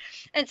doubt.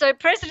 And so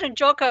President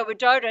Joko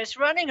Widodo is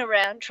running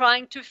around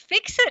trying to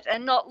fix it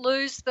and not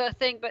lose the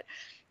thing. But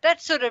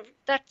that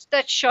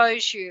that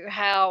shows you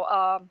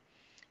how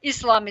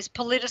Islam is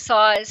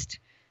politicized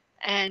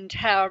and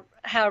how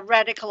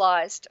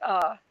radicalized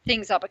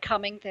things are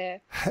becoming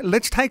there.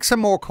 Let's take some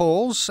more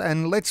calls,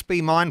 and let's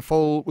be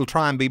mindful. We'll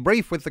try and be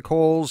brief with the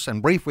calls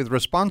and brief with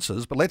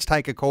responses, but let's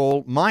take a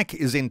call. Mike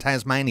is in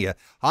Tasmania.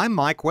 Hi,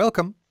 Mike.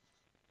 Welcome.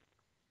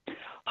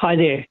 Hi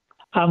there.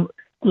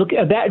 Look,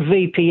 about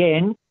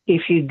VPN,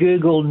 if you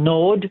Google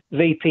Nord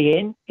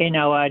VPN,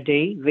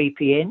 N-O-R-D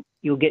VPN,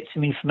 you'll get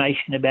some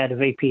information about a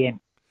VPN.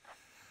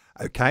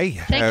 Okay.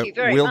 Thank you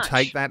very much. We'll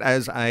take that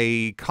as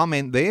a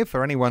comment there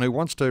for anyone who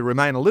wants to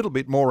remain a little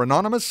bit more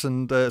anonymous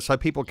and so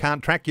people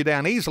can't track you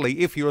down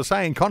easily if you are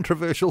saying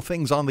controversial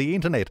things on the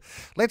internet.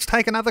 Let's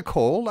take another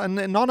call. An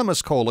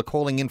anonymous caller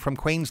calling in from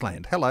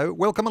Queensland. Hello.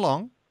 Welcome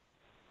along.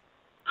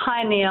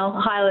 Hi, Neil.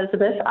 Hi,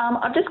 Elizabeth.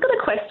 I've just got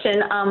a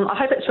question. I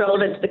hope it's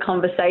relevant to the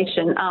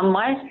conversation.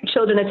 My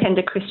children attend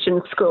a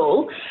Christian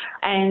school,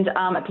 and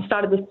at the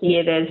start of this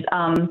year, there's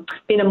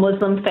been a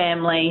Muslim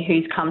family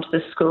who's come to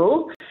the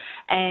school,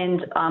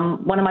 and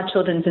one of my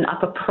children's in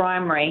upper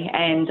primary,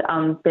 and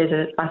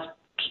there's a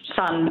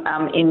son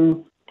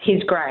in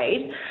his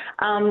grade.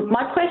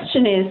 My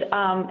question is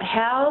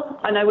how,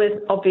 I know we're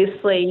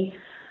obviously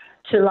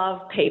to love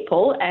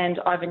people, and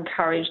I've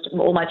encouraged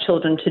all my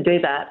children to do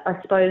that.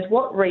 I suppose,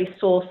 what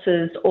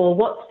resources or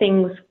what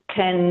things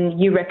can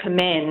you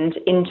recommend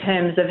in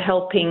terms of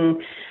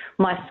helping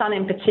my son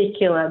in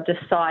particular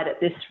decide at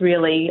this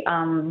really,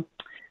 I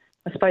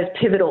suppose,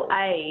 pivotal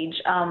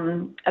age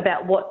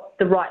about what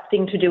the right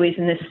thing to do is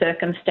in this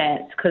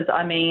circumstance? Because,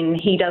 I mean,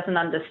 he doesn't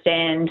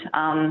understand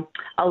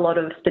a lot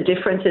of the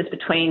differences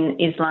between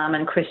Islam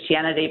and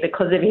Christianity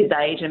because of his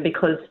age and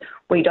because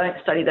we don't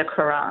study the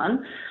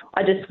Quran.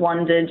 I just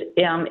wondered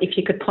if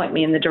you could point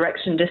me in the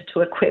direction just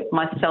to equip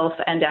myself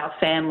and our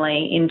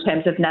family in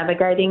terms of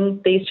navigating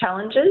these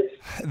challenges.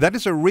 That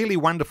is a really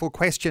wonderful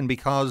question,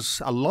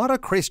 because a lot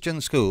of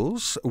Christian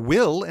schools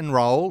will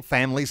enrol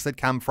families that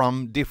come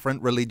from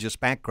different religious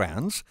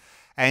backgrounds,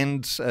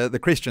 and the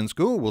Christian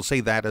school will see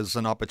that as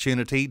an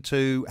opportunity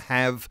to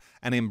have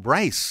an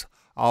embrace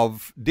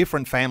of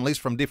different families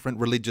from different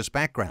religious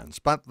backgrounds.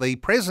 But the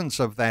presence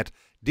of that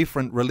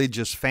different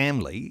religious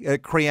family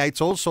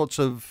creates all sorts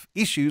of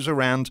issues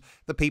around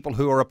the people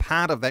who are a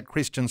part of that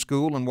Christian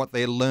school and what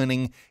they're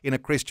learning in a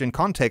Christian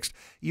context.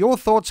 Your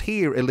thoughts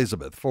here,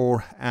 Elizabeth,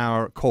 for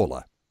our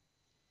caller?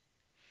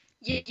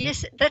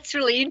 Yes, that's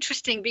really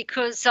interesting,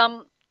 because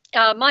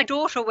my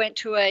daughter went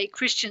to a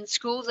Christian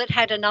school that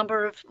had a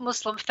number of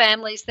Muslim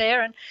families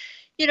there, and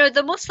you know,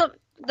 the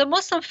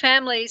Muslim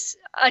families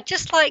are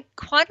just like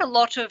quite a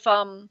lot of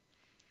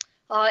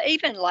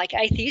even like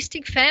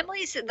atheistic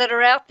families that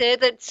are out there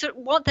that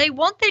want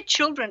their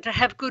children to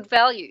have good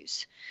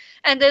values.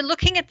 And they're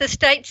looking at the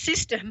state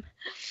system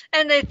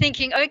and they're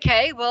thinking,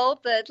 okay,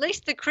 well, at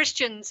least the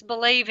Christians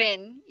believe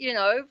in, you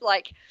know,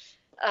 like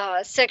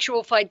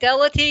sexual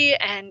fidelity,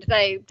 and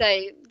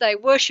they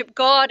worship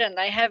God, and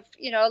they have,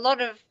 you know, a lot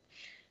of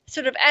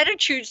sort of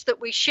attitudes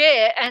that we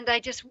share, and they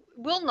just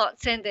will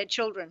not send their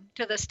children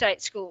to the state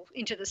school,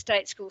 into the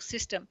state school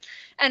system.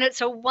 And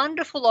it's a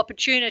wonderful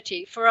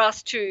opportunity for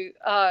us to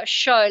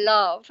show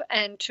love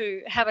and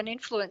to have an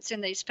influence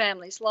in these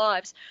families'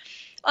 lives.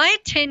 I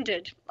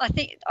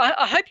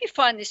hope you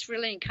find this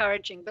really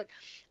encouraging, but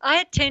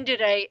I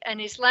attended an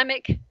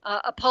Islamic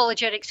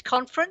apologetics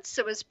conference.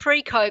 It was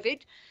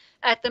pre-COVID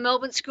at the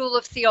Melbourne School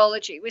of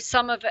Theology with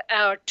some of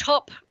our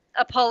top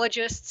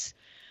apologists.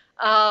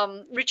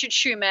 Richard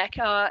Schumack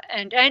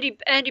and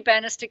Andy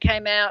Bannister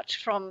came out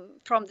from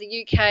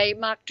the UK.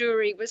 Mark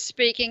Dury was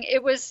speaking.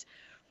 It was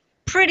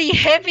pretty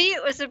heavy.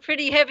 It was a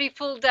pretty heavy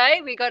full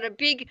day. We got a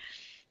big,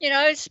 you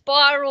know,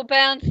 spiral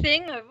bound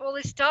thing of all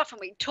this stuff, and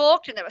we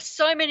talked, and there were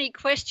so many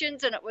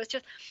questions, and it was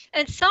just,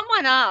 and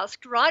someone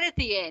asked right at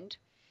the end,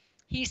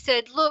 he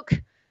said, look,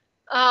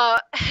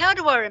 how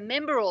do I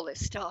remember all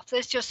this stuff?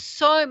 There's just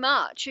so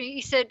much.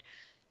 He said,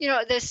 you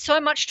know, there's so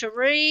much to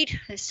read,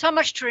 there's so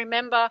much to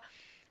remember.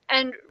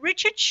 And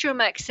Richard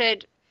Schumack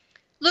said,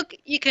 look,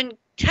 you can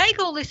take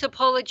all this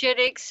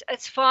apologetics,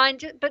 it's fine,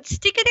 but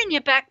stick it in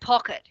your back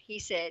pocket, he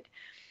said.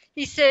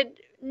 He said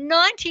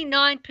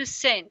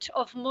 99%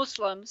 of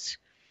Muslims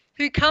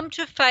who come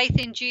to faith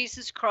in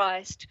Jesus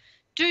Christ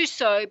do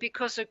so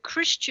because a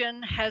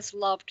Christian has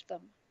loved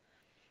them.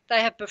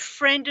 They have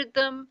befriended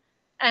them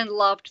and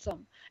loved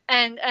them.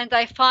 And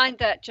they find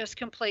that just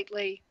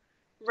completely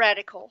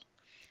radical.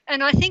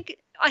 And I think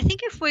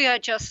if we are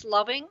just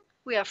loving,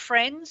 we are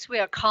friends, we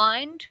are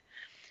kind,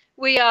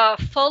 we are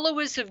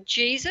followers of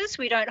Jesus,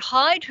 we don't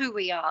hide who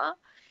we are,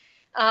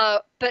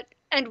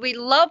 and we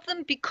love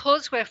them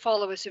because we're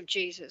followers of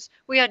Jesus.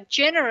 We are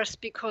generous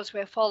because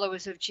we're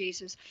followers of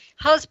Jesus.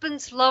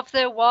 Husbands love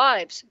their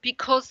wives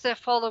because they're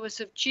followers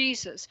of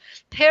Jesus.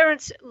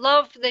 Parents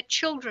love their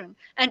children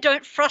and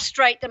don't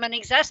frustrate them and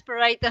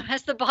exasperate them,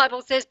 as the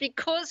Bible says,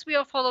 because we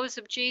are followers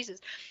of Jesus.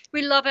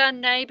 We love our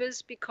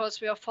neighbors because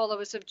we are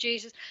followers of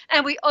Jesus.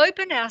 And we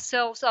open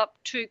ourselves up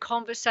to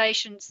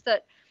conversations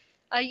that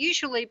are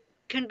usually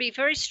can be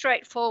very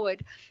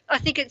straightforward. I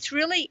think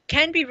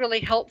can be really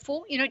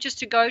helpful, just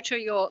to go to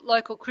your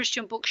local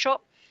Christian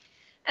bookshop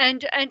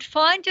and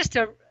find just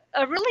a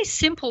really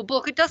simple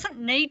book. It doesn't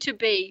need to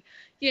be,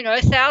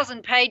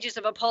 1,000 pages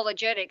of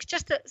apologetics,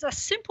 just a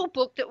simple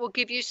book that will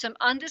give you some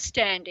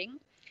understanding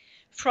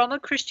from a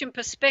Christian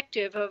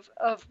perspective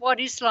of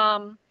what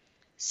Islam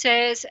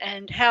says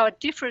and how it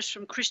differs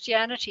from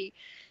Christianity.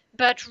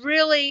 But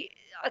really,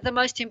 the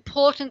most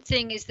important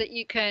thing is that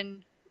you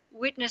can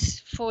witness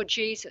for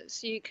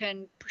Jesus. You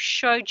can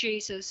show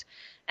Jesus,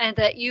 and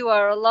that you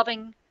are a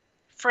loving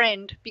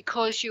friend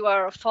because you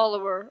are a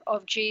follower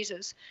of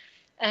Jesus.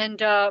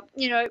 And,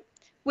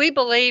 we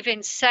believe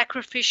in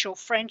sacrificial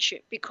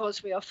friendship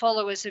because we are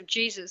followers of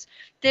Jesus.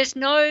 There's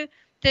no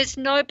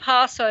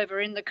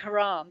Passover in the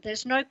Quran.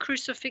 There's no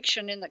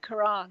crucifixion in the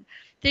Quran.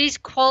 These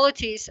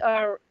qualities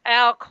are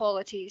our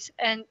qualities.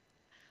 And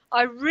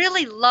I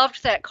really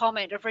loved that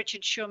comment of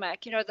Richard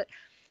Schumack, that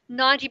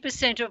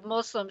 90% of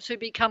Muslims who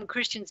become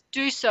Christians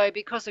do so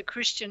because a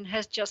Christian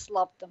has just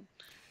loved them.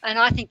 And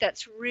I think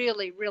that's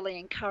really, really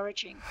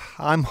encouraging.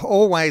 I'm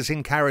always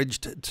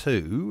encouraged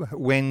too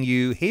when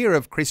you hear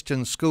of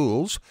Christian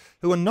schools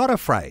who are not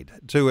afraid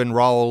to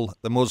enrol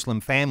the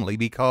Muslim family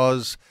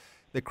because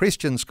the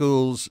Christian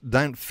schools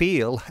don't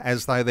feel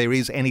as though there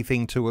is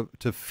anything to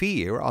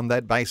fear on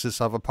that basis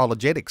of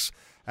apologetics.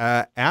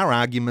 Our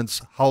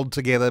arguments hold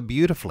together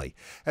beautifully.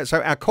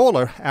 So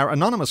our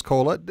anonymous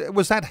caller,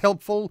 was that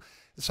helpful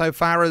so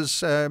far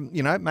as,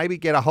 maybe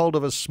get a hold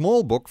of a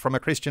small book from a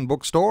Christian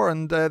bookstore,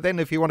 and then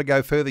if you want to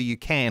go further, you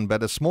can,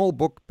 but a small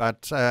book,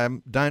 but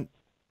don't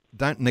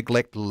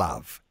neglect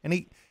love.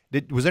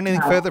 Was there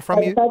anything further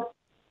from you?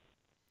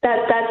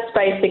 That's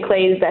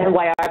basically the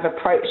way I've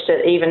approached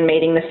it, even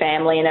meeting the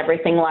family and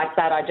everything like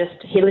that.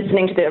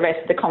 Listening to the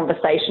rest of the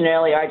conversation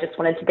earlier, I just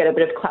wanted to get a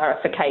bit of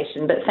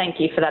clarification. But thank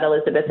you for that,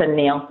 Elizabeth and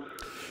Neil.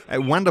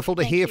 Wonderful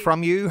to hear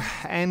from you.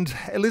 And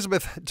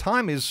Elizabeth,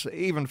 time is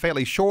even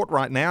fairly short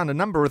right now, and a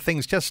number of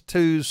things just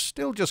to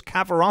still just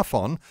cover off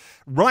on.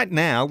 Right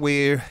now,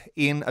 we're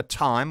in a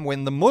time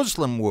when the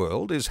Muslim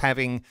world is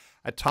having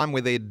a time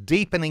where they're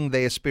deepening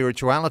their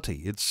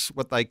spirituality. It's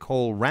what they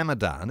call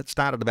Ramadan. It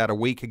started about a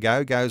week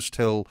ago, goes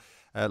till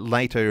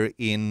later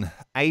in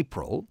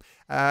April.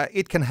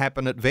 It can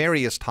happen at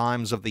various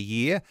times of the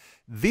year.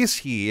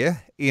 This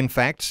year, in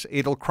fact,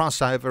 it'll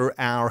cross over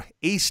our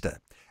Easter.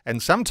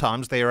 And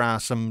sometimes there are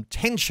some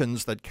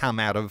tensions that come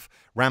out of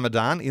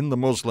Ramadan in the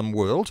Muslim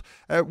world.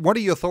 What are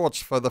your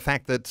thoughts for the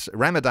fact that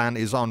Ramadan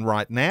is on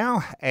right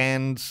now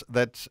and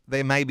that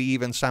there may be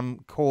even some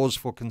cause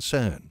for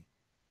concern?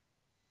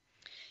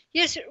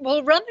 Yes,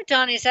 well,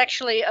 Ramadan is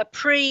actually a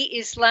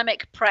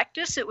pre-Islamic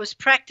practice. It was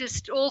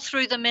practiced all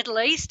through the Middle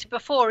East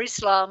before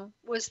Islam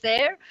was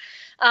there.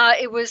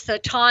 It was the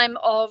time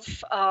of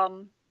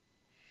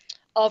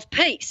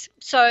peace.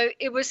 So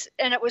it was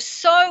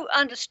so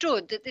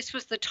understood that this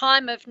was the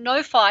time of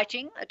no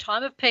fighting, a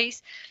time of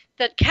peace,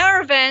 that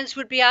caravans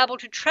would be able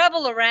to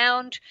travel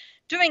around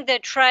doing their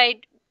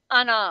trade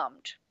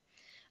unarmed.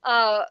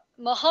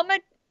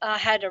 Muhammad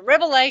had a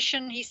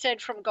revelation, he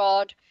said, from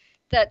God,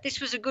 that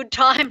this was a good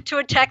time to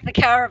attack the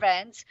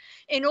caravans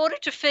in order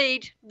to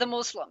feed the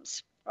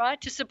Muslims, right,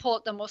 to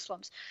support the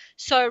Muslims.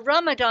 So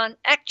Ramadan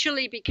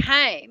actually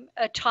became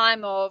a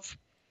time of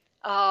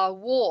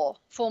war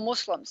for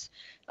Muslims.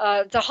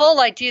 The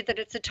whole idea that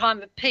it's a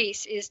time of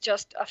peace is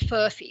just a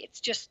furphy. It's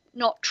just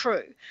not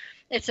true.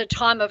 It's a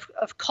time of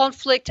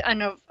conflict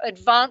and of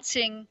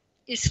advancing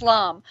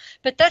Islam.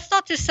 But that's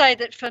not to say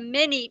that for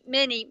many,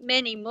 many,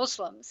 many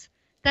Muslims,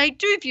 they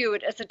do view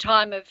it as a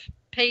time of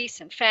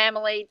peace and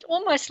family,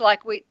 almost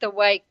like the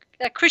way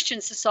a Christian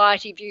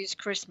society views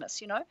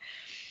Christmas,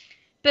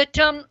 But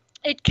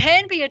it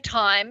can be a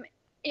time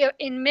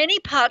in many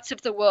parts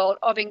of the world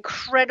of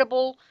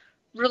incredible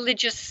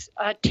religious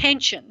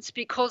tensions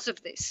because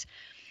of this.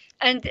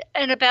 And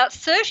about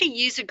 30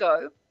 years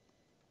ago,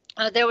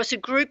 there was a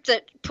group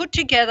that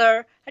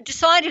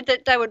decided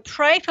that they would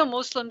pray for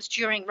Muslims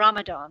during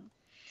Ramadan.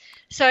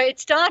 So it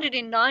started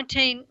in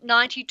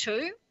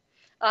 1992.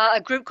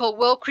 A group called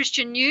World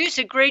Christian News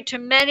agreed to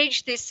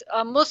manage this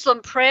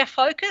Muslim prayer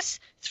focus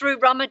through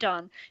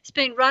Ramadan. It's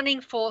been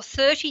running for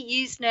 30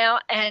 years now,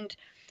 and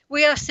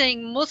we are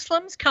seeing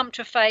Muslims come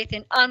to faith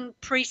in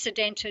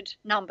unprecedented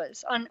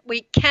numbers. And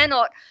we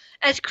cannot,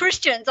 as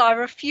Christians, I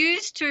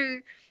refuse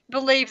to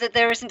believe that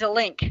there isn't a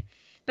link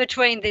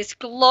between this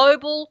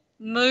global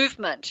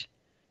movement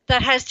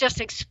that has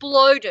just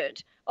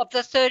exploded of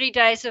the 30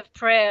 days of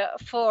prayer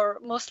for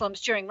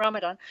Muslims during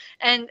Ramadan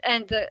and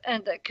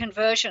the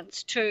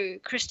conversions to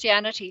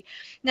Christianity.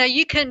 Now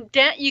you can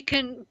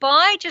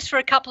buy just for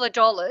a couple of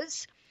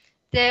dollars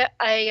there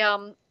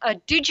a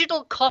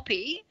digital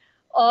copy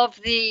of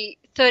the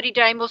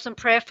 30-day Muslim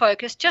prayer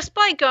focus just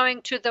by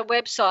going to the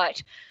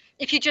website.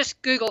 If you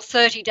just Google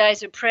 30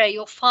 days of prayer,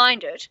 you'll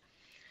find it.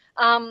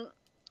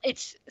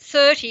 It's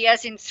 30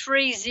 as in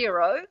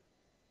 30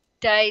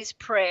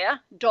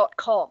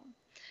 daysprayer.com.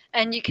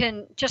 And you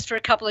can, just for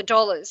a couple of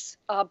dollars,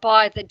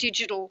 buy the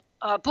digital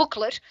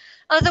booklet.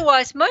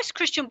 Otherwise, most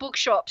Christian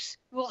bookshops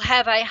will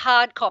have a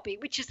hard copy,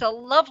 which is a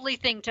lovely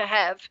thing to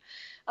have,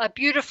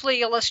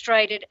 beautifully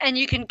illustrated, and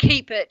you can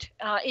keep it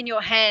in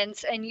your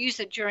hands and use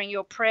it during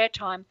your prayer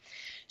time.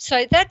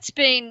 So that's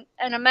been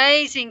an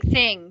amazing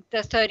thing,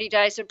 the 30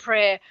 days of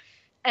prayer.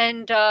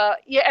 And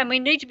and we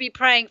need to be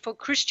praying for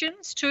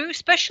Christians too,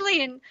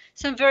 especially in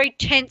some very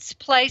tense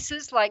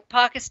places like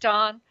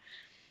Pakistan,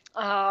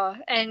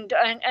 and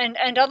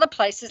other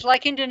places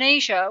like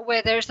Indonesia,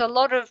 where there's a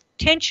lot of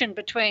tension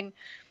between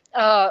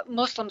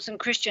Muslims and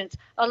Christians,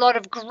 a lot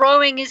of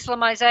growing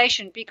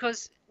Islamization,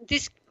 because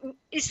this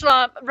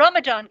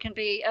Ramadan can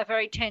be a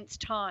very tense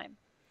time.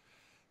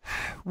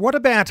 What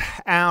about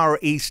our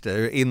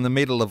Easter in the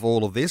middle of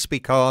all of this?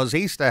 Because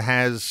Easter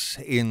has,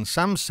 in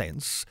some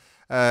sense,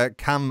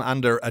 come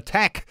under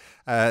attack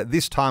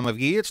this time of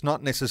year. It's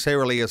not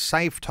necessarily a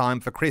safe time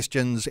for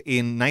Christians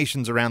in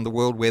nations around the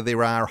world where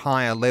there are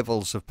higher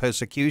levels of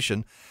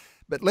persecution.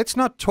 But let's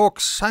not talk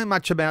so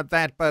much about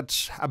that,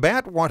 but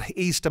about what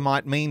Easter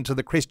might mean to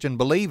the Christian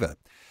believer.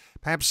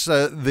 Perhaps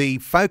the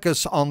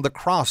focus on the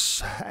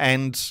cross,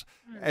 and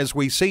as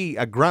we see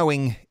a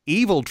growing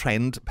evil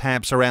trend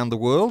perhaps around the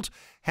world,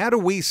 how do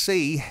we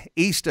see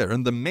Easter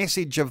and the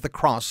message of the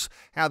cross,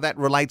 how that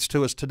relates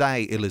to us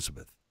today,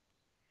 Elizabeth?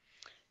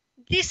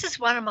 This is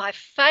one of my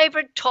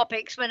favourite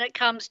topics when it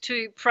comes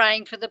to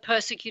praying for the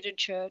persecuted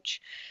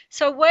church.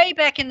 So way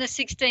back in the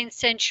 16th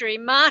century,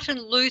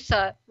 Martin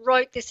Luther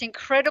wrote this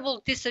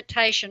incredible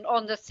dissertation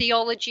on the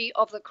theology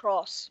of the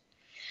cross.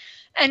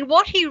 And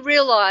what he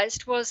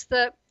realised was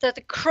that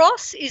the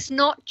cross is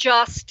not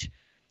just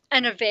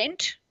an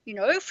event,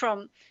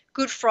 from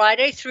Good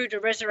Friday through to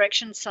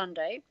Resurrection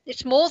Sunday.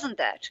 It's more than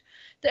that.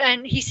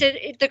 And he said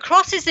the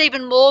cross is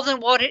even more than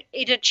what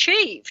it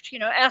achieved,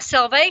 our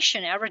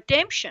salvation, our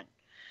redemption,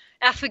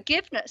 our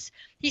forgiveness.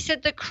 He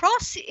said the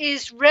cross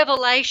is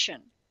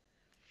revelation.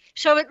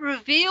 So it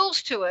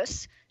reveals to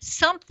us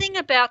something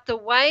about the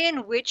way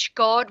in which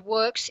God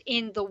works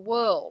in the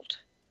world.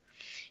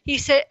 He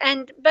said,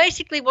 and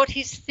basically what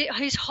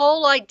his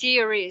whole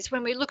idea is,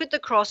 when we look at the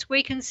cross,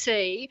 we can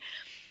see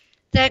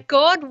that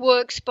God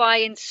works by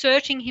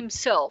inserting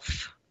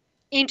himself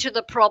into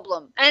the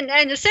problem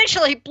and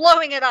essentially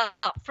blowing it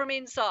up from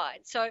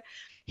inside. So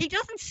he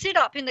doesn't sit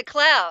up in the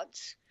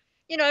clouds,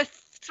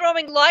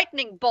 throwing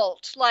lightning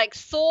bolts like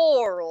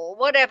Thor or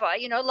whatever,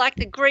 like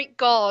the Greek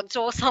gods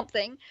or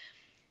something.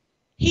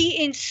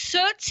 He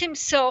inserts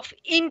himself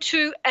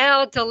into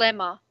our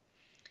dilemma.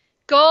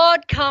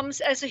 God comes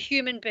as a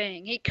human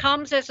being. He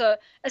comes as a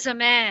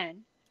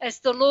man, as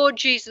the Lord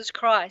Jesus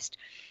Christ.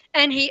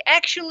 And he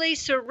actually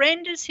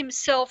surrenders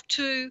himself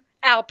to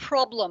our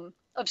problem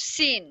of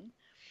sin.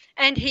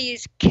 And he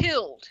is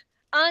killed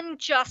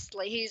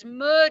unjustly. He is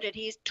murdered.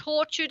 He is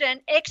tortured and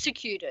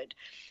executed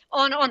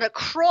on a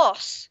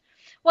cross,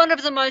 one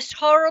of the most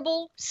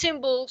horrible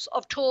symbols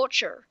of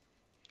torture.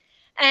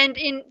 And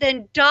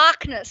then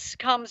darkness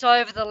comes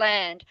over the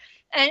land.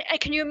 And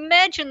can you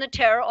imagine the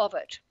terror of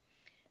it?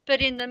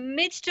 But in the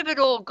midst of it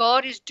all,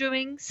 God is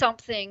doing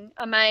something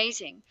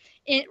amazing.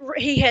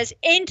 He has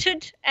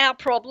entered our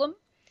problem,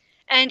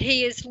 and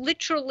he is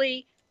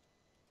literally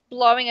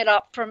blowing it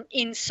up from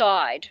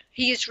inside.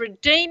 He is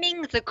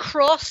redeeming the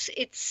cross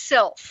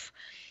itself.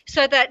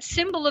 So that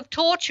symbol of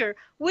torture,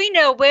 we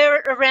now wear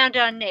it around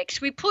our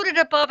necks. We put it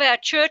above our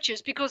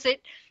churches because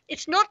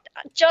it's not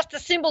just a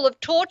symbol of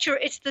torture,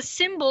 it's the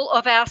symbol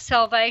of our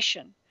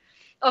salvation,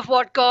 of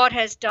what God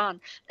has done.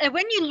 And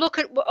when you look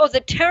at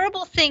the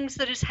terrible things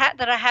that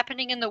are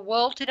happening in the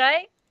world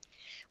today,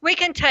 we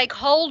can take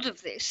hold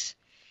of this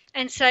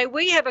and say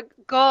we have a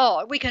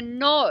God, we can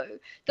know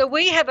that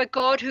we have a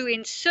God who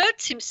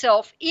inserts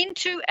himself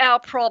into our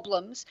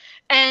problems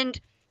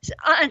and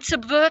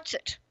subverts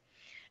it.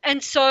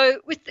 And so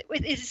with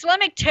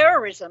Islamic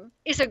terrorism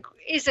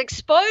is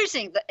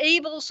exposing the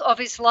evils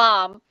of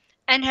Islam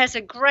and has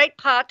a great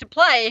part to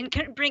play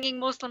in bringing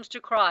Muslims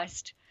to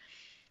Christ.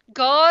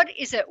 God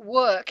is at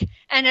work,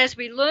 and as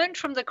we learned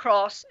from the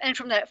cross and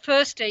from that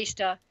first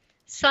Easter,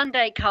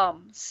 Sunday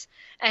comes,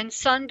 and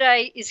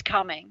Sunday is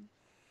coming.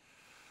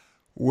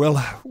 Well,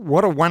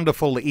 what a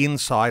wonderful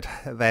insight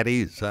that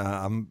is.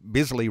 I'm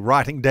busily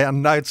writing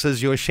down notes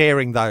as you're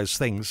sharing those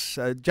things.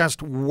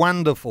 Just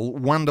wonderful,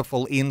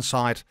 wonderful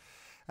insight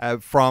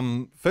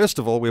from, first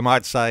of all, we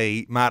might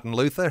say Martin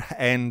Luther,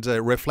 and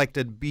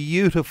reflected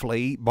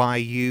beautifully by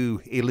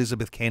you,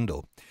 Elizabeth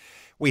Kendal.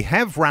 We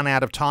have run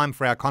out of time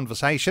for our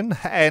conversation,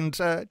 and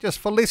just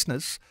for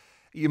listeners,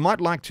 you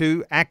might like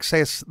to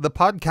access the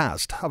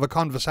podcast of a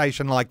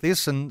conversation like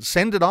this and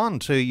send it on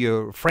to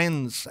your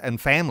friends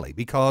and family,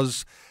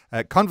 because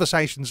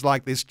conversations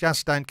like this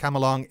just don't come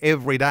along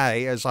every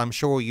day, as I'm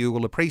sure you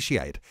will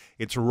appreciate.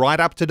 It's right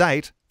up to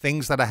date,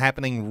 things that are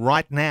happening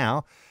right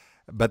now,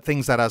 but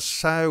things that are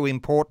so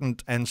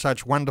important and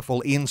such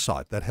wonderful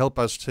insight that help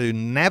us to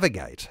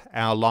navigate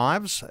our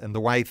lives and the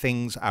way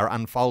things are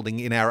unfolding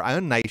in our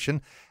own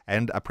nation,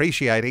 and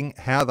appreciating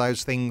how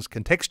those things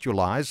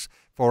contextualize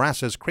for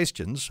us as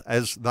Christians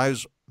as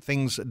those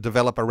things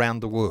develop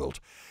around the world.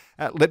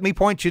 Let me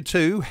point you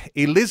to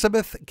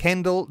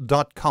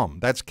elizabethkendal.com.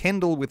 That's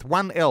Kendal with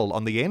one L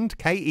on the end,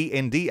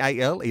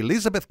 Kendal,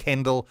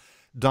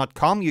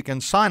 elizabethkendal.com. You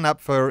can sign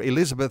up for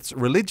Elizabeth's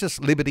Religious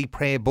Liberty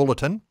Prayer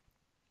Bulletin,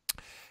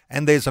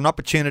 and there's an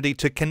opportunity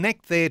to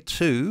connect there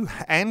too,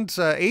 and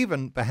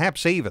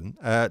perhaps even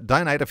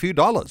donate a few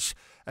dollars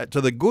to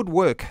the good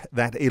work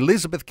that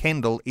Elizabeth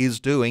Kendal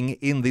is doing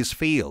in this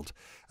field.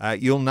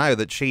 You'll know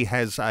that she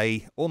has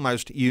a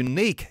almost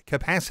unique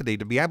capacity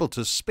to be able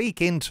to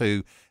speak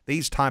into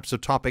these types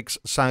of topics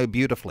so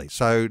beautifully.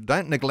 So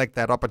don't neglect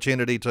that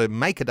opportunity to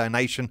make a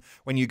donation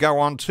when you go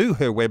on to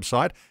her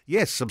website.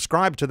 Yes,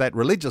 subscribe to that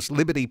Religious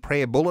Liberty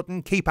Prayer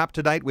Bulletin. Keep up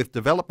to date with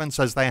developments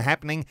as they're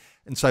happening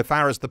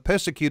insofar as the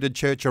persecuted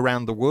church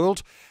around the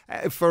world.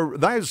 For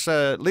those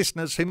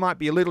listeners who might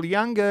be a little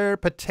younger,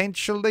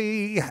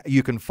 potentially,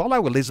 you can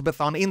follow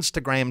Elizabeth on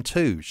Instagram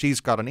too.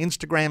 She's got an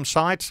Instagram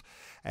site,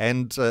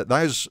 and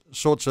those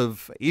sorts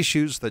of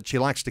issues that she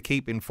likes to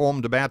keep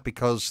informed about,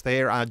 because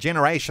there are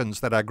generations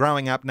that are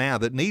growing up now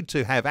that need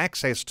to have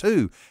access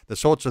to the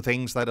sorts of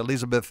things that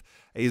Elizabeth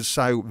is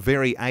so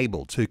very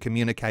able to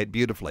communicate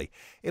beautifully.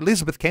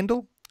 Elizabeth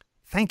Kendal,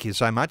 thank you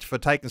so much for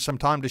taking some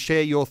time to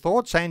share your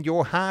thoughts and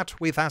your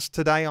heart with us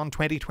today on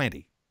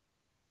 2020.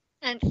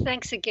 And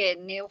thanks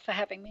again, Neil, for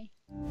having me.